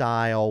of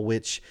style,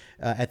 which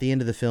at the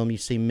end of the film you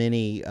see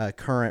many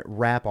current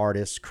rap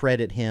artists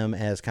credit him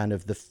as kind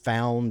of the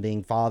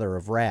founding father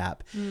of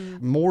rap.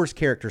 Moore's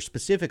character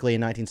specifically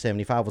in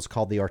 1975 was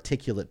called the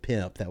Articulate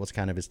Pimp. That was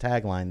kind of his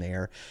tagline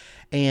there.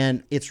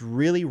 And it's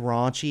really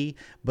raunchy,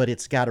 but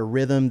it's got a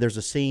rhythm. There's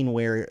a scene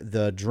where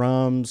the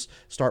drums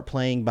start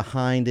playing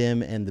behind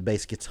him and the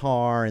bass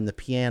guitar and the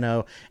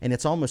piano, and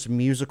it's almost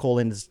musical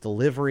in its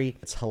delivery.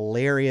 It's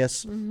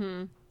hilarious.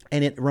 And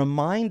it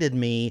reminded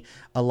me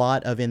a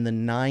lot of in the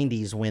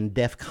 90s when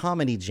Def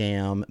Comedy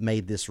Jam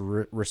made this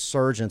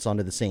resurgence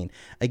onto the scene.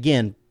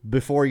 Again,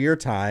 before your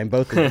time,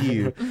 both of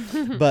you.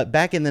 But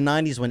back in the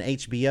 90s when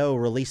HBO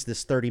released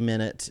this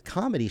 30-minute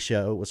comedy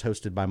show, it was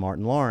hosted by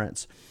Martin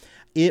Lawrence.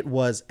 It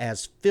was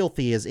as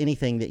filthy as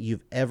anything that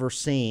you've ever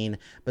seen,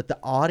 but the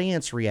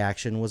audience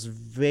reaction was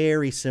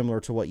very similar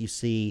to what you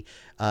see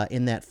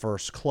in that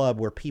first club,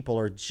 where people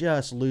are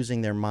just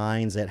losing their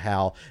minds at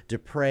how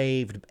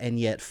depraved and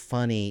yet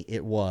funny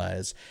it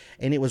was.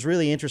 And it was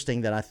really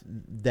interesting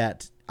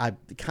that I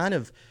kind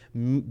of,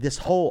 this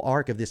whole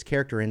arc of this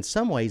character in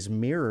some ways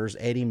mirrors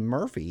Eddie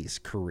Murphy's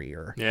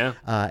career. Yeah.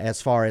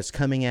 As far as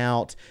coming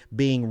out,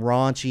 being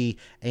raunchy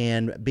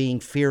and being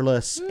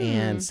fearless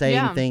and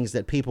saying things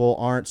that people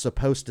aren't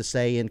supposed to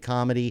say in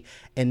comedy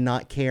and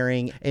not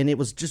caring. And it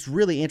was just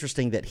really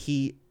interesting that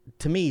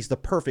to me, he's the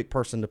perfect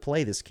person to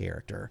play this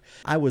character.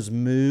 I was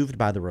moved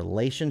by the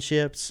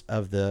relationships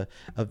of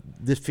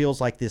this feels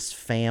like this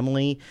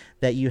family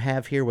that you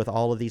have here with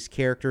all of these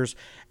characters.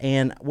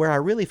 And where I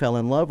really fell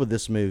in love with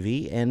this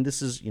movie, and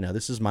this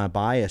is my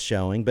bias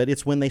showing, but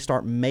it's when they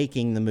start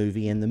making the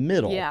movie in the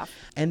middle. Yeah.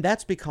 And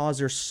that's because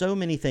there's so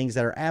many things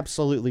that are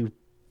absolutely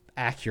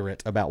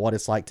accurate about what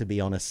it's like to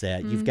be on a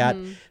set. You've got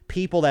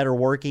people that are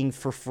working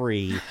for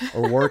free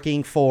or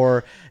working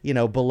for,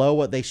 below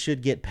what they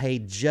should get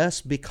paid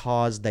just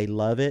because they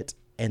love it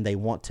and they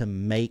want to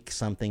make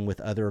something with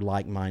other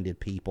like-minded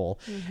people.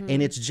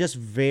 And it's just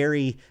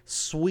very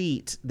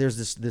sweet. There's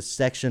this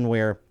section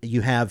where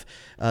you have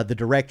the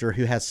director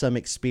who has some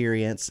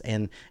experience,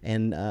 and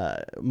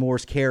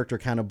Moore's character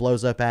kind of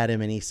blows up at him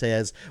and he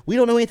says, "We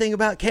don't know anything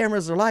about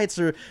cameras or lights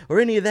or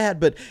any of that,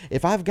 but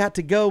if I've got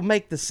to go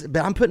make this,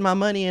 but I'm putting my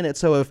money in it,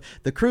 so if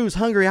the crew's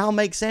hungry, I'll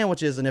make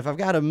sandwiches, and if I've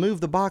got to move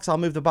the box, I'll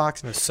move the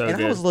box." So and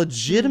good. I was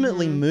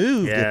legitimately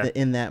moved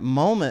in that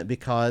moment,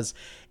 because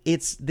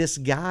it's this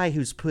guy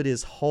who's put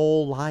his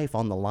whole life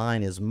on the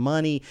line, his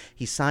money.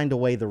 He signed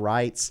away the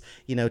rights,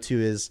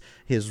 to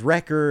his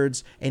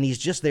records, and he's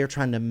just there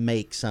trying to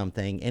make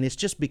something. And it's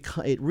just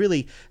because it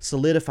really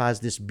solidifies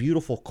this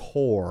beautiful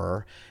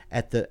core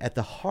at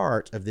the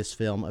heart of this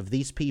film, of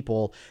these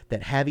people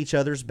that have each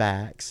other's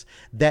backs,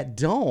 that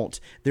don't.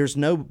 There's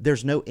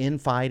no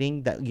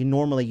infighting that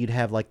you'd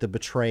have, like the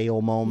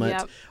betrayal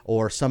moment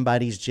or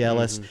somebody's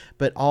jealous.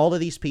 But all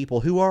of these people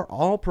who are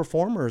all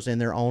performers in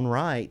their own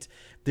right,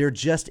 they're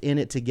just in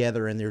it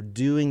together and they're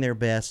doing their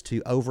best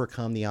to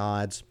overcome the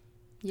odds.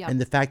 Yep.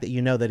 And the fact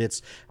that that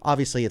it's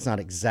obviously it's not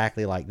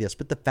exactly like this,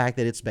 but the fact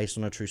that it's based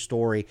on a true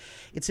story,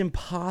 it's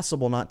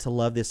impossible not to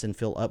love this and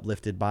feel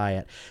uplifted by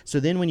it. So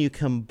then when you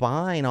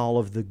combine all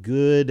of the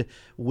good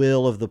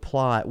will of the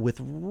plot with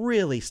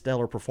really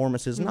stellar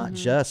performances, not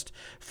just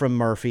from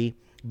Murphy,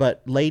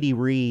 but Lady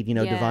Reed,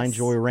 Yes. Divine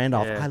Joy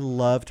Randolph, Yeah. I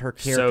loved her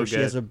character. So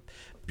She has a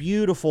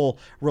beautiful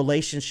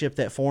relationship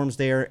that forms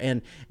there,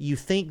 and you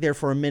think there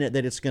for a minute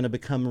that it's going to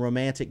become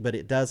romantic, but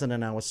it doesn't,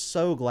 and I was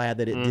so glad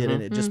that it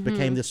didn't. It just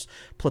became this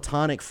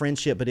platonic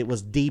friendship, but it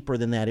was deeper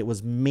than that. It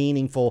was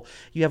meaningful.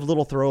 You have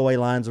little throwaway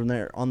lines when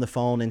they're on the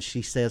phone, and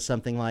she says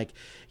something like,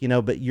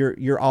 but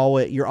you're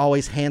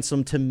always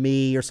handsome to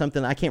me, or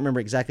something. I can't remember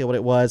exactly what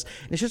it was.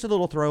 And it's just a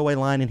little throwaway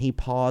line, and he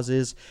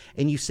pauses,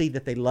 and you see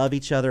that they love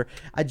each other.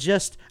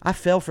 I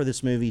fell for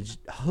this movie,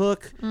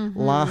 hook,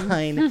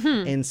 line,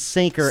 and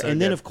sinker.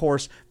 And then, of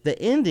course, the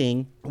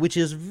ending, which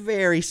is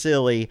very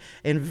silly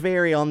and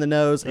very on the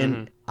nose,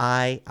 and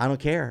I don't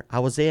care. I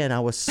was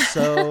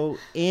so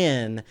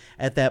in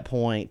at that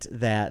point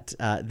that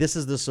this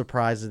is the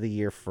surprise of the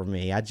year for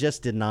me. I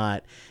just did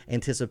not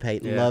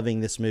anticipate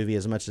loving this movie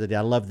as much as I did.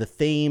 I love the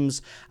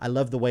themes. I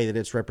love the way that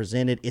it's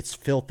represented. It's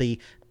filthy.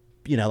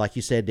 Like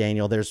you said,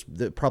 Daniel, there's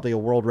probably a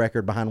world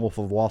record behind Wolf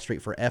of Wall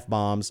Street for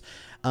F-bombs,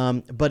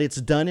 but it's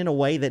done in a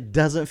way that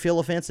doesn't feel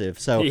offensive.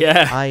 So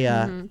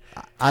I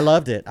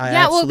loved it. I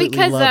absolutely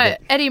because loved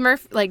it. Eddie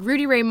Murphy, like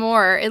Rudy Ray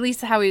Moore, at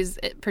least how he's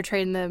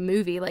portrayed in the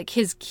movie, like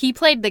he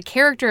played the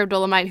character of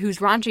Dolomite, who's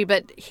raunchy,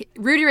 but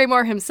Rudy Ray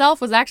Moore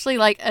himself was actually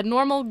like a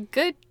normal,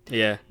 good,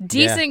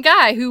 decent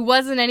guy who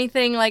wasn't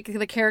anything like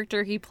the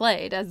character he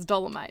played as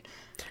Dolomite.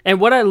 And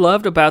what I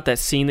loved about that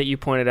scene that you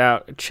pointed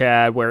out,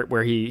 Chad,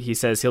 where he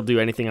says he'll do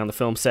anything on the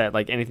film set,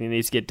 like anything that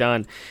needs to get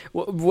done.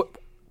 What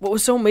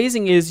was so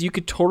amazing is you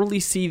could totally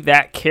see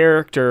that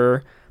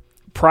character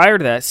prior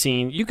to that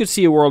scene. You could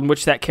see a world in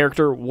which that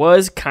character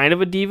was kind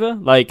of a diva.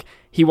 Like,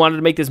 he wanted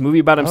to make this movie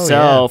about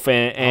himself.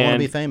 And I want to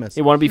be famous.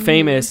 He wanted to be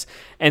famous.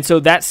 And so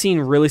that scene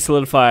really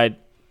solidified,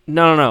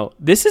 no.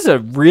 This is a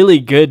really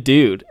good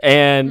dude.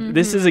 And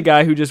this is a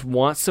guy who just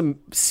wants to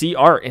see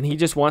art. And he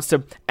just wants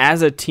to,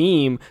 as a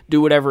team,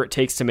 do whatever it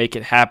takes to make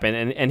it happen.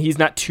 And he's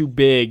not too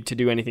big to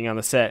do anything on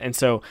the set. And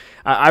so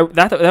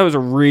that was a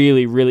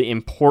really, really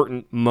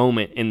important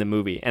moment in the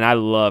movie. And I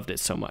loved it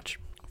so much.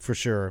 For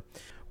sure.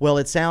 Well,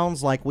 it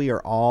sounds like we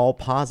are all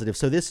positive.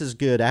 So this is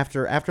good.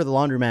 After the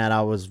Laundromat,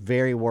 I was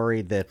very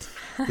worried that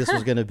this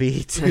was going to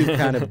be two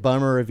kind of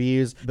bummer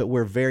reviews, but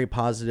we're very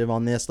positive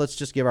on this. Let's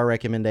just give our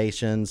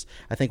recommendations.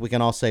 I think we can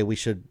all say we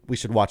should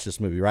watch this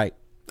movie, right?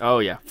 Oh,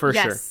 yeah, for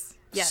sure.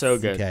 Yes. So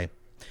good. Okay.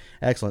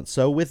 Excellent.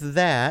 So with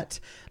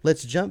that,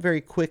 let's jump very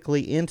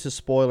quickly into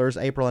spoilers.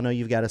 April, I know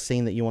you've got a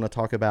scene that you want to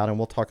talk about, and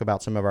we'll talk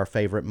about some of our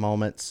favorite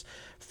moments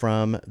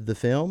from the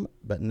film.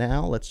 But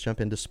now let's jump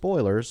into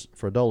spoilers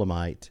for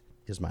Dolomite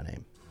Is My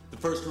Name. The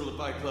first rule of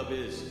Fight Club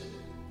is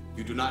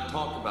you do not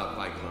talk about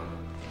Fight Club.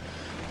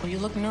 Well, you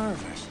look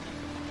nervous.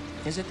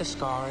 Is it the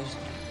scars?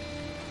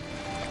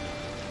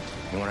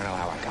 You want to know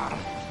how I got them?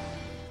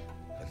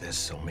 There's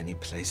so many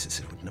places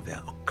it would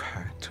never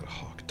occur to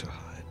Hawk to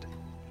hide.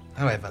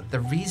 However, the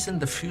reason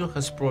the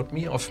Führers brought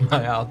me off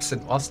my Alps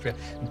in Austria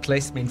and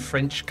placed me in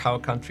French cow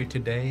country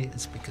today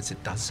is because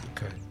it does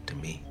occur to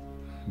me.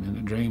 In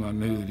the dream, I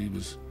knew that he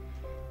was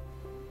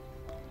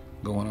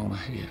going on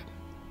ahead.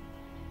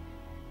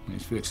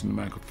 He's fixing to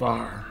make a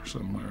fire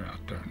somewhere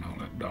out there in all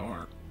that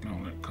dark and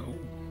all that cold.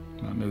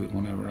 And I knew that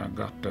whenever I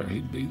got there,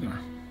 he'd be there.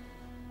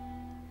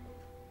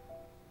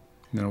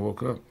 And then I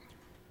woke up.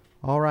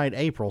 All right,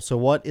 April. So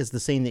what is the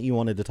scene that you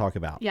wanted to talk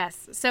about?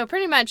 Yes. So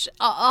pretty much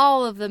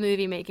all of the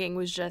movie making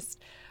was just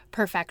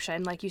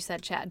perfection, like you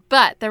said, Chad.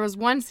 But there was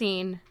one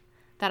scene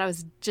that I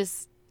was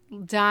just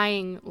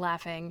dying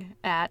laughing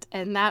at,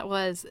 and that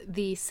was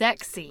the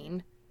sex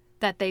scene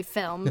that they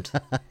filmed.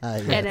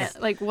 Yes. And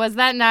it, was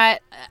that not...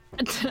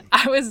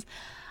 I was...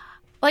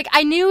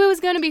 I knew it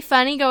was going to be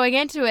funny going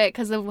into it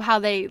because of how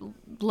they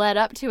led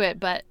up to it,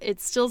 but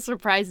it still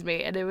surprised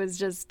me. And it was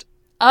just...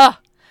 the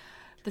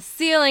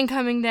ceiling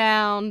coming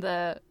down,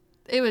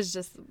 it was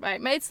just...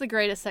 It's the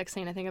greatest sex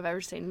scene I think I've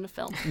ever seen in a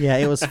film. Yeah,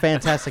 it was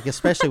fantastic,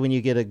 especially when you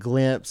get a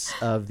glimpse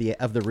of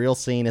the real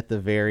scene at the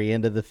very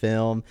end of the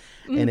film.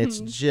 And it's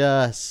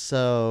just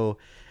so...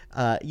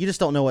 you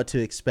just don't know what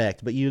to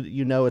expect, but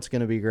you know it's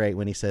going to be great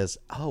when he says,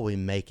 we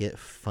make it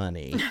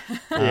funny.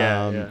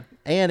 Yeah.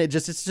 And it's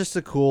just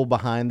a cool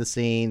behind the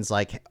scenes,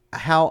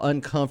 how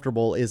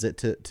uncomfortable is it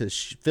to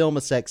film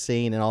a sex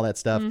scene and all that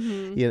stuff.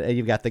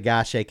 You've got the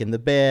guy shaking the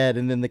bed,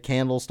 and then the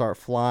candles start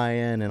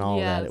flying and all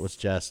that. It was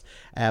just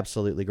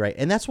absolutely great.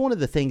 And that's one of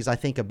the things I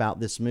think about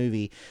this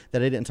movie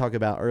that I didn't talk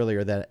about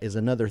earlier that is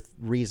another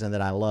reason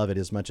that I love it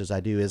as much as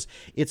I do is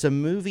it's a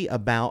movie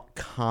about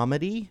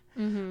comedy,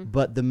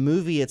 but the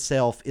movie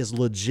itself is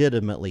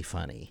legitimately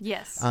funny.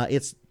 Yes.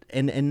 It's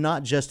and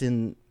not just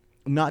in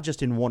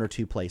one or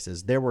two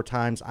places. There were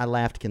times I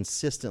laughed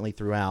consistently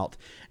throughout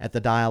at the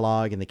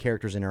dialogue and the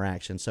characters'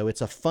 interaction. So it's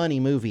a funny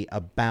movie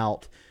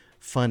about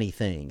funny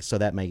things. So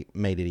that made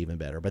it even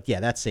better. But yeah,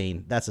 that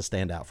scene, that's a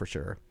standout for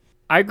sure.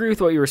 I agree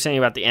with what you were saying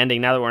about the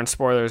ending. Now that we're in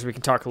spoilers, we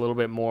can talk a little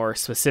bit more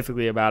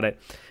specifically about it.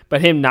 But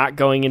him not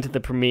going into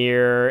the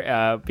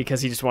premiere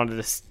because he just wanted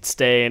to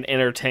stay and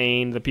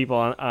entertain the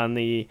people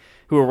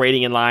who were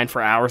waiting in line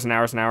for hours and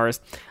hours and hours.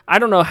 I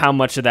don't know how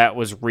much of that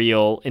was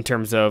real in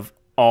terms of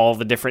all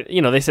the different,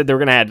 they said they were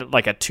going to add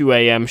like a 2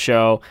 a.m.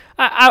 show.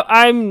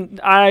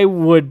 I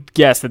would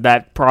guess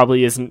that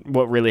probably isn't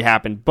what really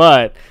happened,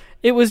 but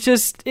it was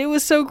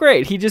so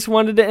great. He just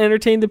wanted to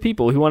entertain the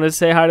people. He wanted to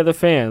say hi to the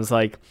fans.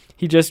 Like,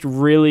 he just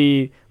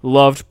really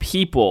loved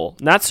people.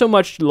 Not so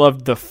much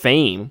loved the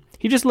fame.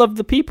 He just loved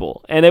the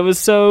people. And it was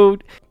so,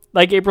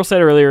 like April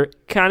said earlier,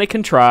 kind of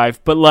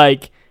contrived, but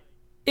like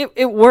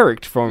it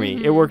worked for me.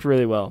 Mm-hmm. It worked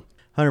really well.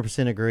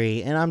 100%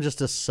 agree. And I'm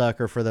just a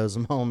sucker for those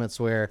moments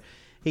where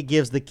he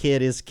gives the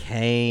kid his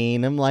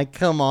cane. I'm like,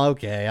 come on,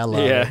 okay, I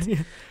love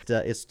it.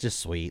 It's just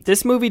sweet.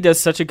 This movie does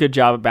such a good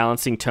job of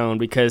balancing tone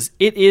because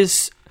it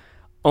is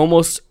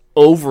almost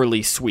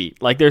overly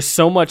sweet. Like, there's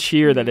so much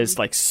here that is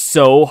like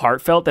so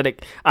heartfelt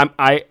that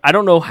I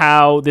don't know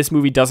how this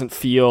movie doesn't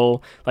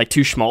feel like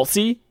too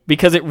schmaltzy,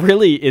 because it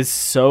really is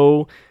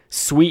so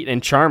sweet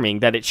and charming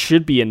that it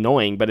should be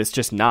annoying, but it's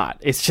just not.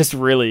 It's just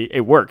really,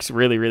 it works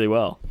really, really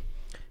well.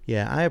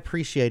 Yeah, I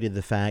appreciated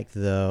the fact,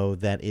 though,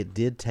 that it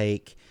did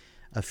take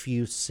a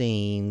few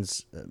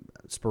scenes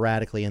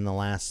sporadically in the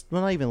last,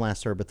 well, not even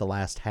last third, but the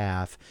last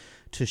half,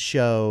 to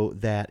show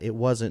that he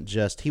wasn't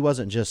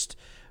just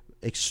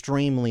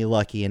extremely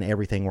lucky and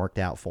everything worked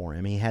out for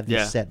him. He had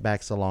these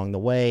setbacks along the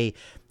way.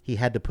 He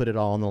had to put it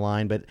all on the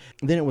line, but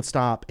then it would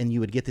stop and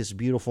you would get this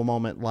beautiful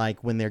moment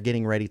like when they're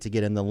getting ready to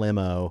get in the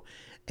limo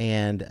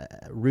and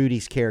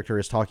Rudy's character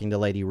is talking to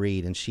Lady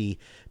Reed and she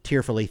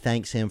tearfully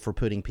thanks him for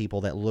putting people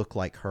that look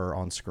like her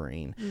on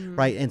screen,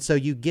 right? And so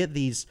you get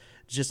these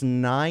just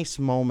nice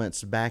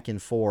moments back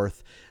and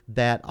forth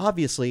that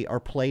obviously are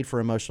played for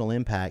emotional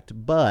impact,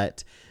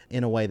 but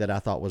in a way that I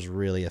thought was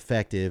really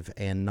effective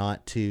and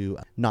not too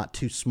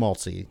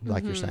schmaltzy,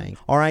 like you're saying.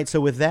 All right,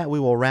 so with that, we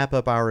will wrap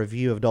up our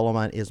review of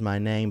Dolomite Is My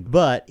Name.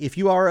 But if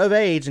you are of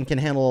age and can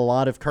handle a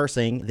lot of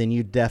cursing, then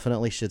you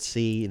definitely should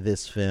see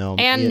this film.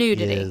 And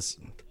nudity.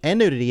 And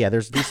nudity, yeah.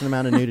 There's a decent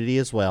amount of nudity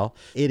as well.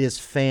 It is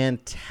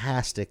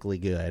fantastically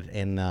good,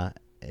 and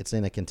it's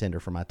in a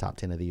contender for my top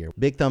 10 of the year.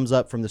 Big thumbs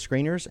up from the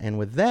screeners. And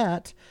with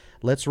that,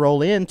 let's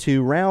roll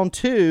into round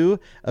 2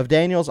 of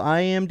Daniel's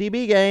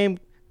IMDb game.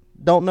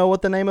 Don't know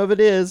what the name of it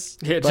is.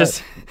 Yeah,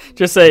 just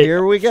say,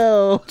 here we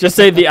go. Just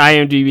say the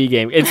IMDb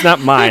game. It's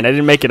not mine. I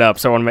didn't make it up,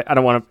 so I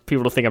don't want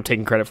people to think I'm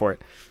taking credit for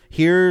it.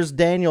 Here's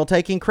Daniel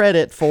taking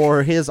credit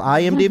for his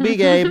IMDb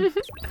game.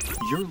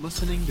 You're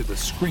listening to the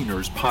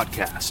Screeners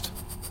Podcast.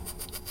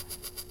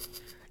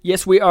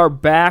 Yes, we are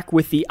back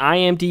with the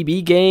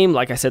IMDb game.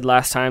 Like I said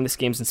last time, this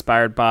game's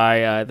inspired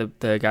by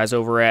the guys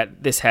over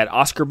at This Had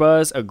Oscar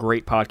Buzz, a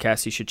great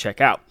podcast you should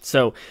check out.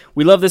 So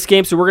we love this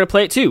game, so we're going to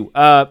play it too.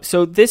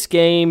 So this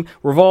game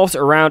revolves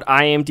around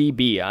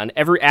IMDb. On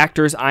every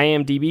actor's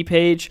IMDb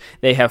page,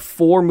 they have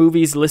 4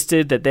 movies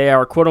listed that they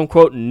are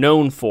quote-unquote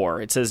known for.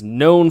 It says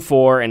known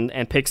for and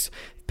picks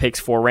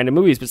 4 random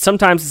movies, but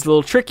sometimes it's a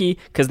little tricky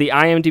because the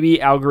IMDb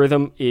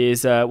algorithm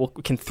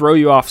can throw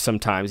you off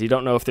sometimes. You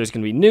don't know if there's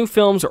going to be new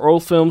films or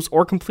old films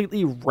or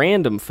completely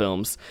random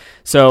films,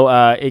 so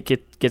it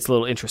gets a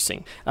little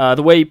interesting.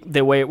 The way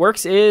it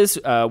works is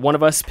one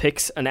of us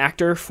picks an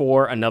actor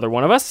for another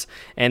one of us,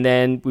 and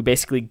then we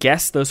basically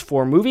guess those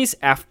 4 movies.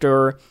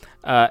 After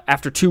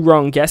 2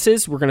 wrong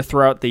guesses, we're going to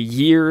throw out the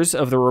years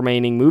of the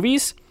remaining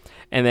movies.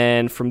 And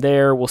then from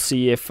there, we'll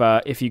see if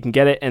you can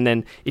get it. And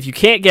then if you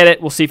can't get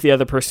it, we'll see if the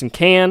other person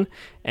can.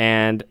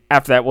 And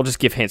after that, we'll just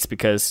give hints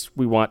because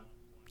we want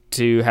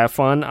to have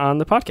fun on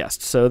the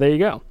podcast. So there you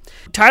go.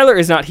 Tyler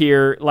is not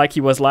here like he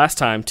was last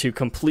time to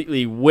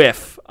completely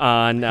whiff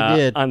on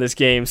this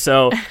game.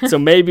 So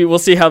maybe we'll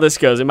see how this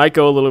goes. It might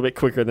go a little bit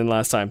quicker than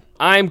last time.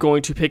 I'm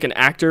going to pick an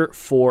actor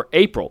for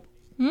April.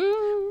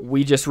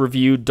 We just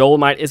reviewed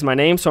Dolomite Is My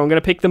Name, so I'm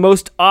going to pick the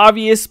most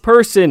obvious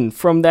person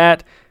from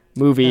that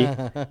movie,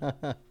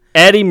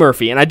 Eddie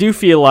Murphy. And I do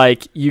feel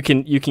like you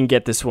can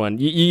get this one.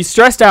 You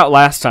stressed out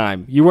last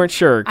time. You weren't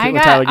sure. It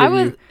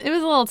was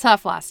a little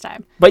tough last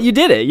time, but you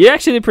did it. You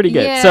actually did pretty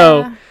good.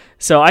 Yeah.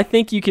 So I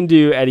think you can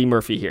do Eddie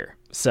Murphy here.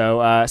 So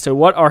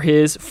what are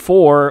his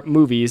 4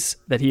 movies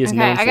that he is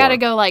known for? I gotta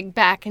go like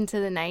back into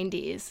the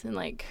 90s and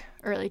like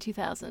early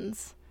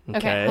 2000s.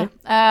 Okay.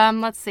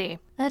 Let's see.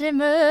 Eddie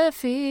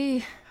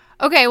Murphy.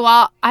 Okay,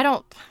 well, I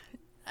don't.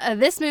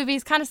 This movie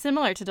is kind of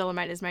similar to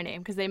Dolomite Is My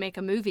Name because they make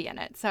a movie in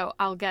it. So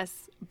I'll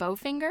guess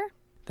Bowfinger.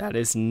 That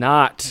is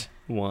not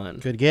one.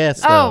 Good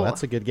guess, though. Oh.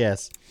 That's a good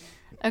guess.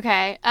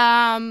 Okay.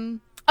 The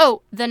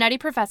Nutty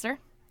Professor.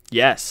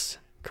 Yes,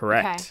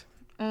 correct.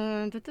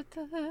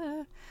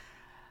 Okay.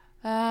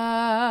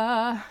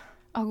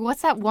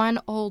 What's that one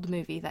old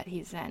movie that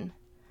he's in?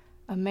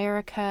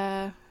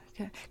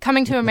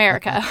 Coming to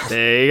America.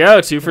 There you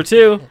go. 2 for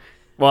 2.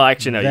 Well,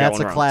 actually, no, that's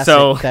you got one a classic.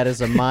 So that is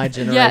a my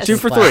generation. Yes. 2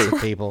 for 3,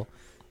 people.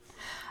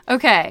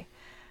 Okay.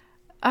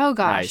 Oh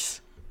gosh.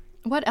 Nice.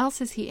 What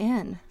else is he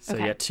in? So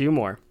you got 2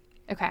 more.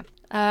 Okay.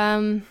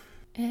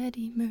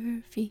 Eddie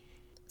Murphy.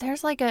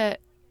 There's like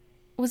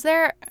was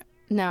there?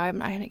 No,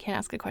 I can't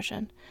ask a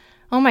question.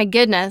 Oh my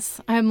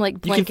goodness, I'm like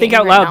blanking. You can think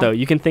out loud though.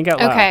 You can think out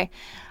loud. Okay.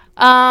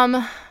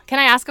 Can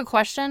I ask a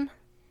question?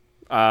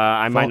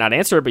 I might not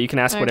answer it, but you can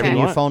ask whatever Okay. you Can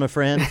you want. phone a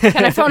friend?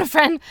 Can I phone a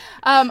friend?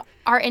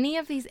 Are any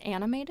of these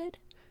animated?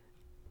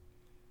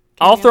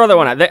 I'll throw that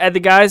one out. The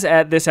guys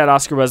at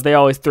Oscar Buzz, they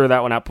always throw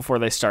that one out before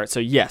they start. So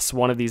yes,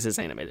 one of these is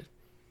animated.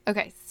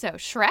 Okay, so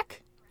Shrek.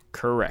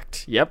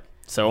 Correct. Yep.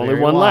 So only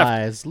Very one left.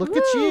 wise. Look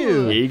at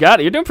you. You got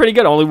it. You're doing pretty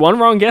good. Only one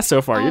wrong guess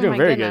so far. You're doing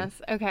very good.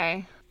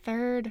 Okay,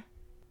 third.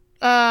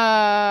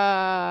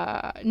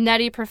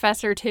 Nutty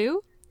Professor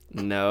 2.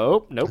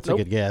 Nope. That's a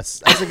good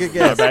guess. That's a good Not a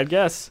guess. bad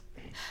guess.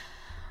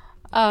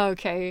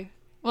 Okay.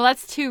 Well,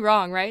 that's 2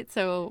 wrong, right?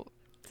 So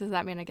does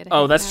that mean I get a Oh,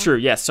 hint that's now? true.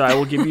 Yes. So I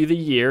will give you the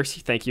year.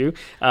 Thank you.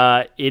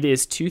 It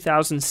is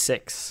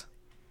 2006.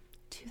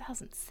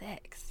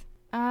 2006.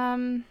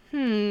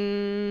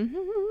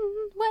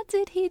 What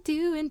did he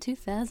do in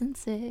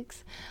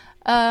 2006?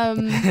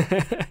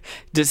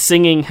 Does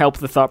singing help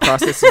the thought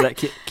process? Does that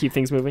keep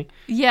things moving?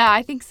 Yeah,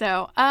 I think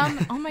so.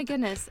 Oh my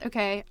goodness.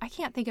 Okay, I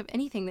can't think of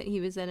anything that he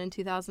was in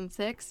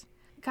 2006.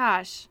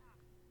 Gosh,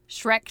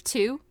 Shrek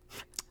 2.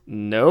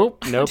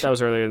 Nope. That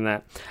was earlier than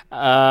that.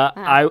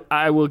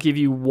 I will give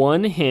you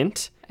one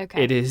hint.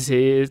 Okay. It is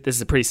his. This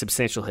is a pretty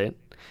substantial hint.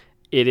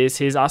 It is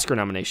his Oscar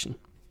nomination.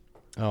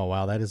 Oh,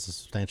 wow. That is a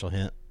substantial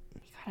hint.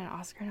 He got an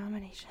Oscar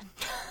nomination.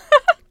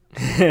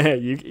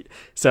 You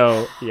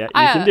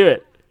can do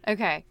it.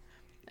 Okay.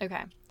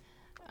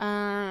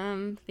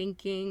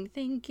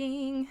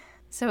 Thinking.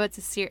 So it's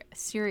a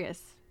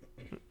serious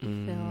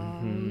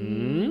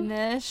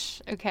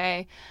film-ish.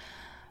 Okay.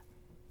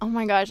 Oh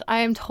my gosh, I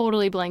am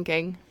totally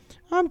blanking.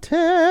 I'm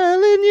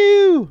telling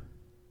you.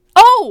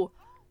 Oh!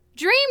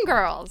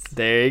 Dreamgirls.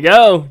 There you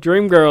go.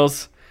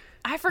 Dreamgirls.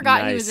 I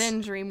forgot he was Nice.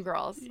 in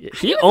Dreamgirls.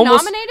 He was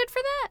almost nominated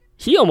for that?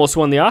 He almost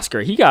won the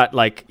Oscar. He got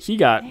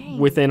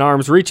within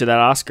arm's reach of that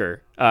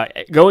Oscar.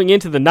 Going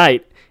into the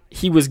night,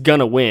 he was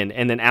gonna win,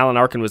 and then Alan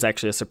Arkin was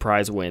actually a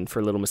surprise win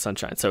for Little Miss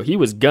Sunshine. So he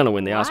was gonna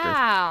win the Oscar.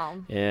 Wow.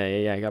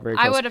 Yeah. He got very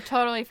close. I would have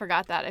totally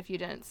forgot that if you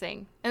didn't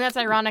sing. And that's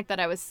ironic that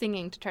I was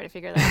singing to try to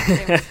figure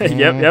that out. too.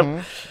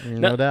 Yep.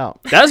 No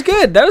doubt. That was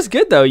good. That was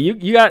good though.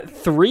 You got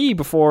 3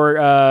 before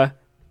you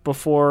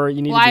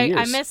needed Well, the years.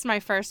 I missed my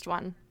first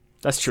one.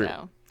 That's true.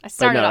 So I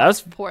started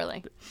off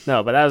poorly.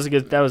 No, but that was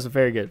good. That was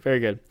very good. Very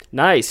good.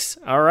 Nice.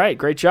 All right.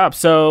 Great job.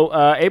 So,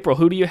 April,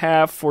 who do you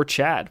have for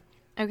Chad?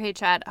 Okay,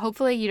 Chad.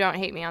 Hopefully you don't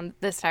hate me on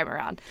this time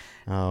around.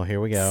 Oh, here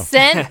we go.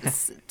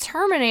 Since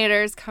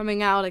Terminator's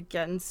coming out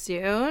again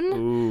soon,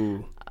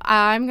 Ooh.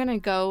 I'm going to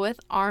go with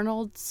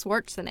Arnold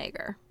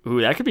Schwarzenegger. Ooh,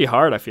 that could be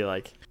hard, I feel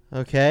like.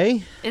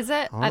 Okay. Is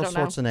it? I Arnold don't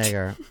know.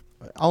 Schwarzenegger.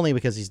 Only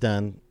because he's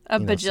done A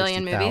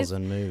bajillion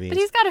 60,000 movies. But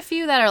he's got a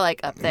few that are like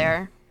up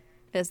there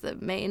as the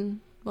main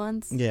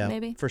ones. Yeah,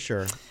 maybe. for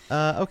sure.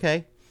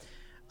 Okay.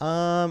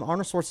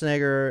 Arnold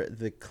Schwarzenegger,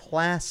 the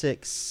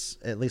classics,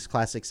 at least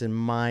classics in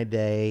my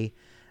day,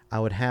 I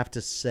would have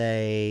to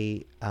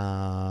say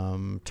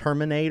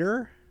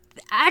Terminator.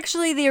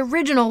 Actually, the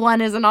original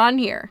one isn't on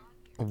here.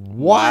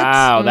 What?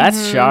 Wow,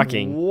 that's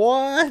shocking.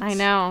 What? I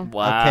know.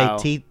 Wow.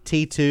 Okay,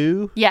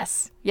 T2.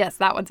 Yes,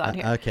 that one's on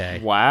here. Okay.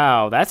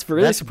 Wow, that's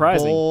really That's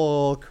surprising.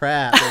 Bull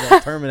crap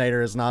that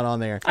Terminator is not on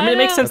there. I mean, it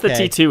makes sense Okay.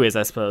 that T2 is,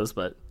 I suppose,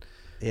 but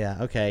Yeah,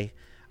 okay.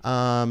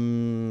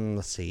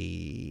 Let's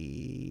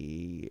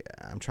see.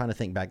 I'm trying to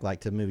think back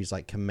to movies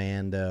like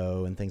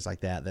Commando and things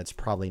like that. That's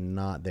probably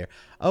not there.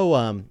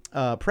 Oh,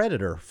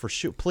 Predator for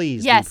sure.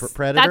 Please, Yes,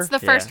 Predator. that's the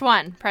first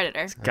one.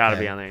 Predator. gotta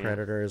be on there. Yeah.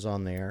 Predator is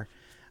on there.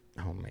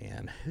 Oh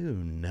man, who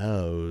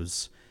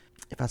knows?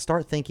 If I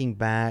start thinking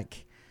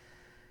back,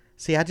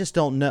 see, I just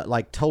don't know.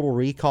 Like Total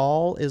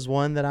Recall is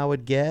one that I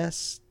would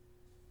guess.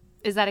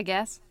 Is that a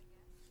guess?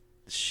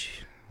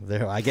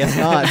 There, I guess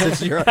not.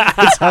 Since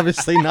it's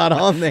obviously not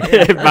on there.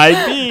 It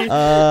might be. It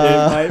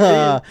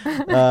might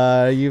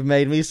be. You've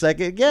made me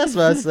second guess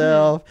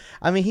myself.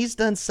 I mean, he's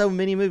done so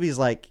many movies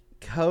like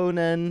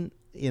Conan.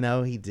 You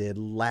know, he did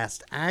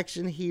Last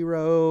Action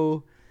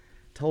Hero,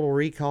 Total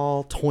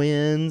Recall,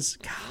 Twins.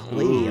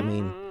 Golly, I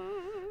mean,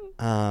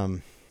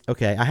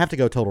 okay, I have to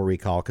go Total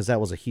Recall because that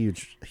was a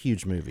huge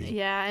movie.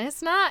 Yeah, and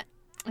it's not.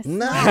 It's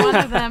not one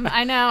of them.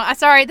 I know.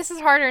 Sorry, this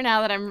is harder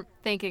now that I'm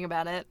thinking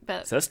about it.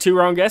 But So that's 2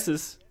 wrong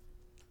guesses.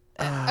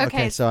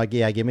 okay. So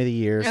give me the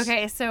years.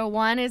 Okay, so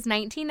one is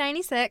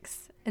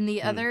 1996 and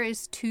the other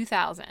is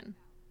 2000.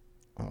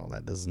 Oh,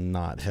 that does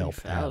not help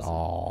at 2000.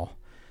 all.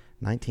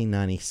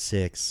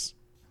 1996.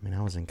 I mean,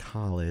 I was in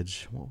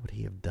college. What would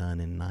he have done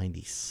in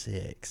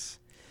 96?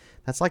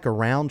 That's like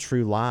around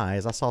True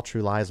Lies. I saw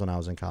True Lies when I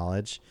was in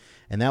college,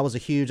 and that was a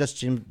huge. That's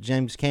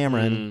James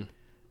Cameron.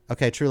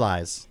 Okay, True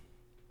Lies.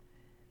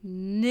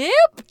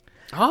 Nope.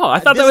 Oh, I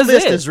thought This that was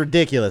list it. is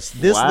ridiculous.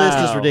 This list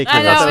is Wow.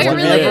 ridiculous. I know, it one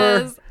really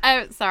ever. is.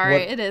 I'm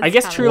sorry, it is. I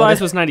guess kinda True weird.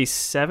 Lies was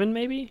 97,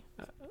 maybe?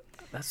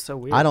 That's so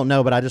weird. I don't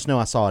know, but I just know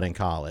I saw it in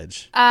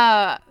college.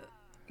 Can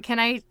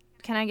I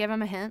give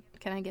him a hint?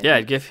 Can I give Yeah,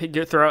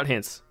 him? throw out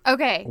hints.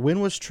 Okay.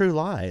 When was True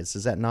Lies?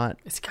 Is that not?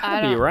 It's I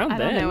gotta be don't- around I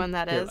then. don't know when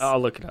that Here, is. I'll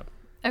look it up.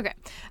 Okay.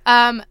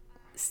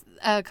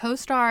 A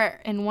co-star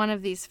in one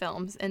of these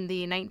films, in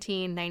the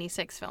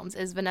 1996 films,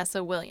 is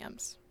Vanessa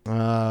Williams.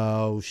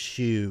 Oh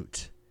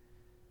shoot!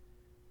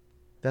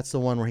 That's the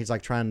one where he's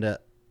like trying to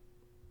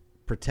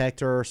protect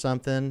her or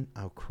something.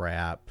 Oh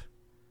crap!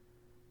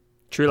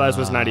 True Lies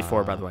was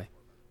 94, by the way.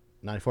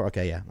 94.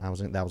 Okay, yeah,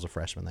 that was a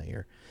freshman that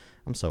year.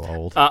 I'm so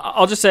old.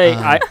 I'll just say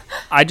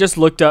I just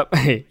looked up.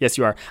 Yes,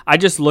 you are. I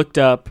just looked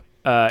up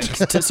so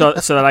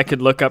that I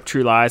could look up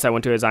True Lies. I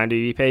went to his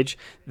IMDb page.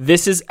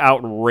 This is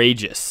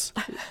outrageous.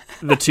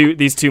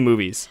 These two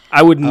movies.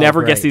 I would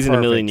never guess these in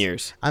a million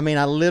years. I mean,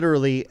 I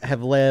literally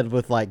have led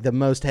with like the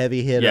most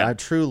heavy hitter. Yeah.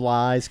 True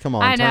Lies. Come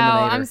on, I know.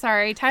 Terminator. I'm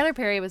sorry. Tyler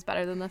Perry was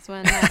better than this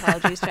one. My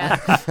apologies,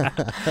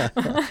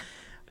 Chad.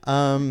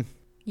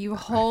 You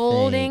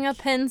holding a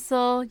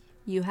pencil.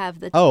 You have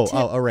the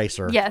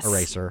Eraser. Yes.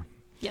 Eraser.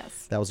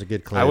 Yes. That was a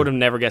good clue. I would have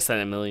never guessed that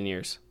in a million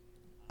years.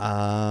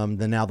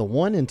 The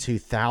one in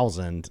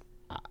 2000,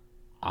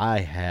 I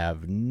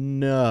have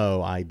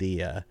no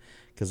idea,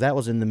 because that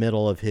was in the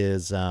middle of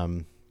his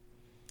kind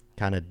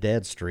of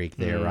dead streak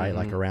there, right?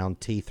 Like around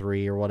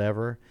T3 or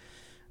whatever.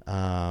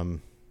 Yeah,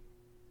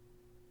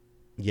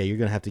 you're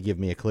gonna have to give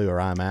me a clue, or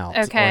I'm out.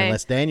 Okay.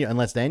 Or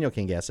unless Daniel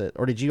can guess it,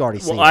 or did you already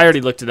see it? Well, I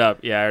already looked it up.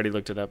 Yeah, I already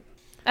looked it up.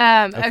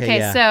 Okay,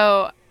 yeah.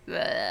 so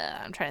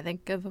I'm trying to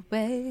think of a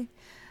way.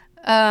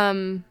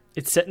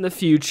 It's set in the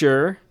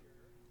future.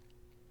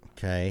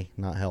 Okay,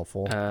 not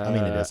helpful. I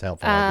mean, it is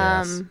helpful,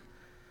 I guess.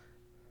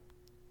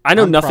 I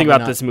know I'm nothing probably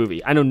about not- this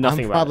movie. I know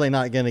nothing I'm about probably it.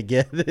 not gonna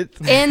get it.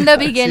 In the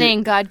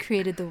beginning, God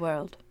created the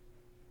world.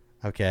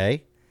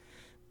 Okay.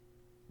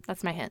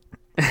 That's my hint.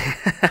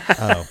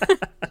 Oh.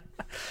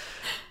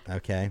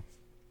 Okay.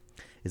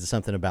 Is it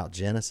something about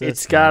Genesis?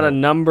 It's got a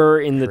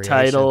number in the Creation.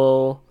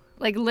 title.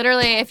 Like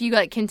literally, if you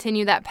like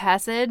continue that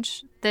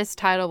passage, this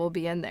title will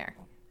be in there.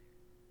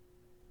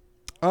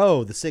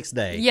 Oh, The Sixth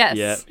Day.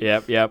 Yes.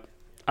 Yep.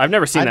 I've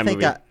never seen that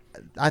movie.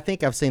 I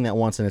think I've seen that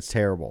once, and it's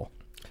terrible.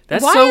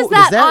 That's Why so. is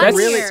that on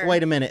really? here?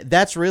 Wait a minute.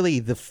 That's really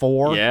the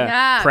 4.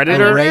 Yeah.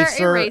 Predator.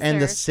 Eraser and Eraser.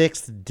 The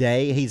Sixth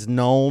Day. He's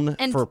known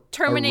And for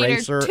Terminator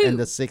Eraser 2. and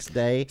The Sixth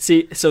Day.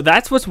 See, so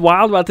that's what's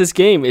wild about this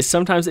game is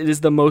sometimes it is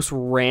the most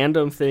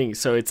random thing.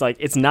 So it's like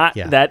it's not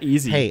that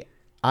easy. Hey,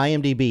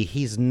 IMDb,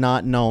 he's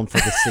not known for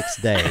The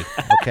Sixth Day.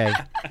 Okay,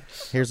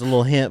 here's a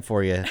little hint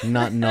for you.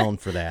 Not known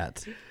for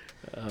that.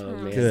 Oh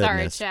man. Goodness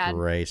Sorry, Chad.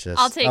 gracious.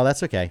 I'll take. Oh,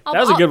 that's okay. That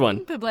was a good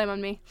one. Put blame on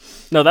me.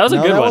 No, that was a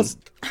good one.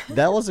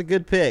 That was a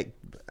good pick.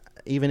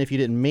 Even if you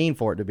didn't mean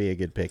for it to be a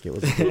good pick, it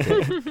was a good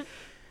pick.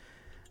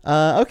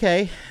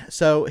 Okay,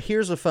 so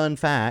here's a fun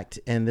fact,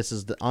 and this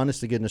is the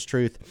honest to goodness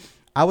truth.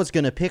 I was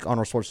going to pick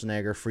Arnold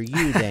Schwarzenegger for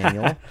you,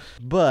 Daniel,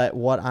 but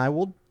what I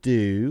will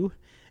do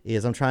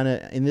is I'm trying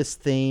to, in this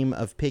theme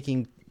of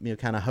picking,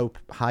 kind of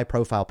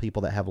high-profile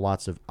people that have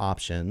lots of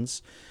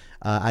options,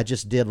 I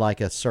just did like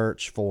a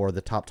search for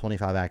the top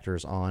 25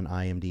 actors on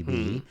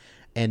IMDb,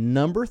 and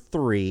number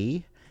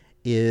 3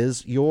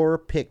 is your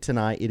pick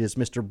tonight. It is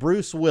Mr.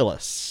 Bruce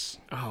Willis.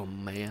 Oh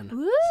man.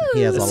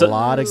 He has a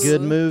lot of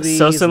good movies.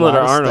 So similar to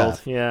lot of Arnold.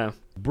 stuff. Yeah.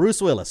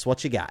 Bruce Willis,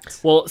 what you got?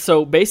 Well,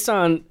 so based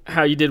on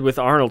how you did with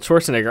Arnold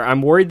Schwarzenegger,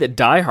 I'm worried that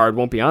Die Hard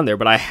won't be on there,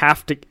 but I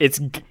have to.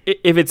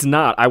 If it's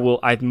not,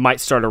 I might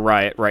start a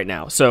riot right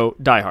now. So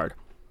Die Hard.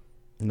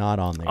 Not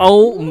on there.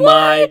 Oh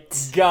my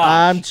god!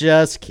 I'm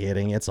just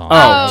kidding. It's on.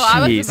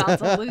 I jeez. was about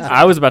to lose it.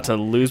 I was about to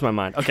lose my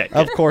mind. Okay.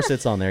 Of course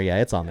it's on there.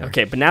 Yeah, it's on there.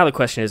 Okay, but now the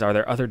question is, are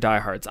there other Die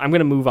Hards? I'm going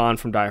to move on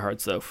from Die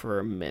Hards, though, for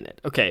a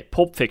minute. Okay,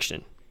 Pulp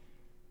Fiction.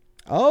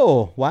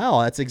 Oh,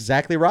 wow. That's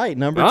exactly right.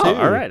 Number 2.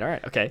 All right.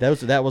 Okay.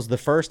 That was the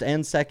first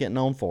and second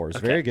known for. It's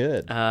very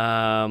good.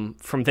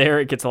 From there,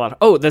 it gets a lot of...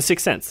 Oh, The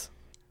Sixth Sense.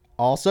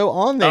 Also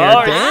on there.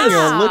 Oh, Daniel,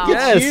 yes. look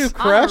at you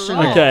crushing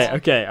All it. right.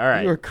 Okay, all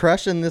right. You are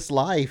crushing this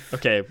life.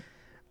 Okay.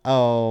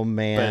 Oh,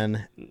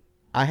 man.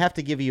 I have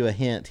to give you a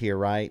hint here,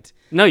 right?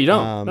 No, you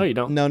don't. No, you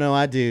don't. No,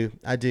 I do.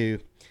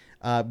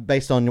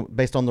 Based on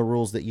the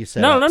rules that you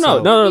set No. up.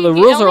 So- The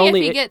rules are only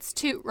only... if he gets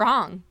 2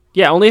 wrong.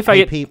 Yeah, only if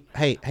I get...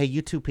 Hey,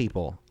 you two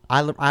people.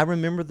 I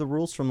remember the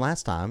rules from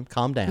last time.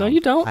 Calm down. No, you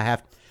don't.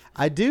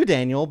 I do,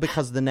 Daniel,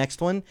 because the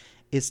next one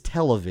is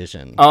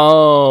television.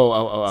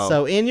 Oh.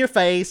 So in your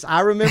face,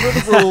 I remember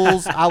the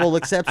rules. I will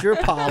accept your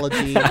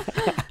apology.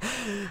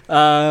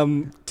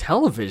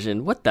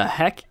 Television? What the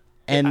heck?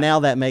 And now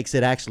that makes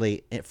it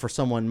actually, for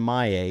someone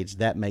my age,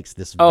 that makes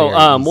this very easy.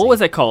 What was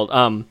that called?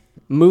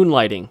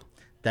 Moonlighting.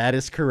 That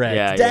is correct.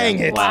 Yeah, Dang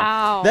yeah. it.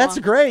 Wow. That's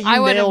great. You I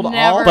would have nailed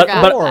never all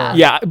gotten four.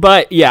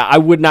 that. Yeah, I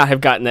would not have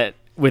gotten that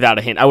without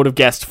a hint. I would have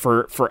guessed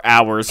for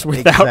hours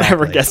without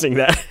ever Exactly. guessing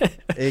that.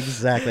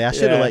 Exactly. I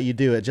should have Yeah. let you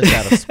do it just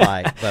out of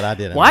spite, but I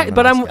didn't. Why? a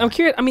But nice I'm guy.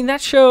 curious. I mean,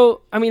 that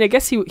show. I mean, I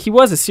guess he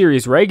was a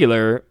series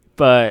regular,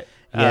 but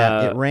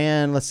Yeah, it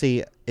ran. Let's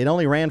see. It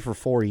only ran for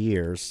 4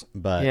 years,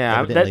 but Yeah,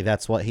 evidently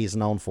that's what he's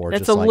known for.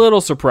 that's just a like,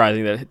 little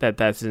surprising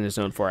that's in his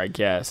known for. I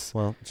guess.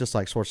 well, just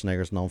like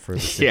Schwarzenegger's known for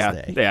the Sixth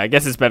Day. Yeah. I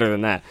guess it's better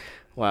than that.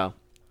 Wow.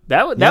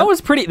 That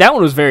was pretty. That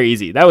one was very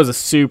easy. That was a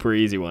super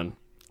easy one.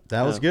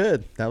 That was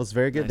good. That was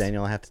very good,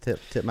 Daniel. I have to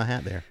tip my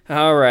hat there.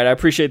 All right, I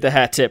appreciate the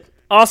hat tip.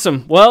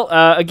 Awesome. Well,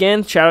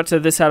 again, shout out to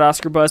This Had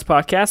Oscar Buzz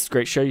podcast.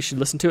 Great show. You should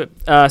listen to it.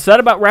 So that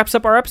about wraps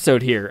up our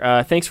episode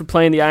here. Thanks for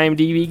playing the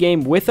IMDb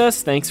game with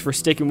us. Thanks for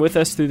sticking with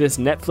us through this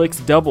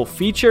Netflix double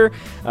feature.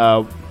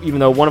 Even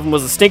though one of them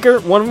was a stinker,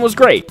 one of them was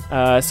great.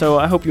 So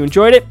I hope you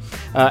enjoyed it.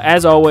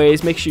 As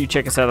always, make sure you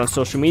check us out on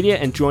social media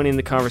and join in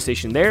the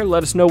conversation there.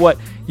 Let us know what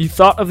you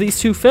thought of these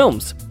two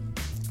films.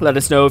 Let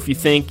us know if you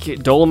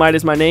think Dolomite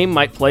Is My Name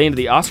might play into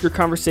the Oscar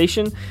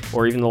conversation,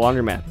 or even The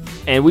Laundromat.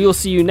 And we will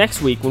see you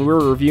next week when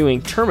we're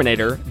reviewing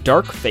Terminator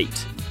Dark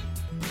Fate.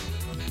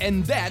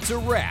 And that's a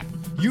wrap.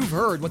 You've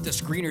heard what the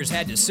screeners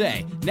had to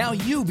say. Now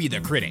you be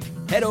the critic.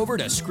 Head over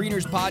to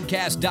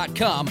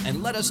screenerspodcast.com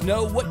and let us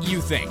know what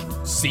you think.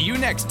 See you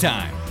next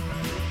time.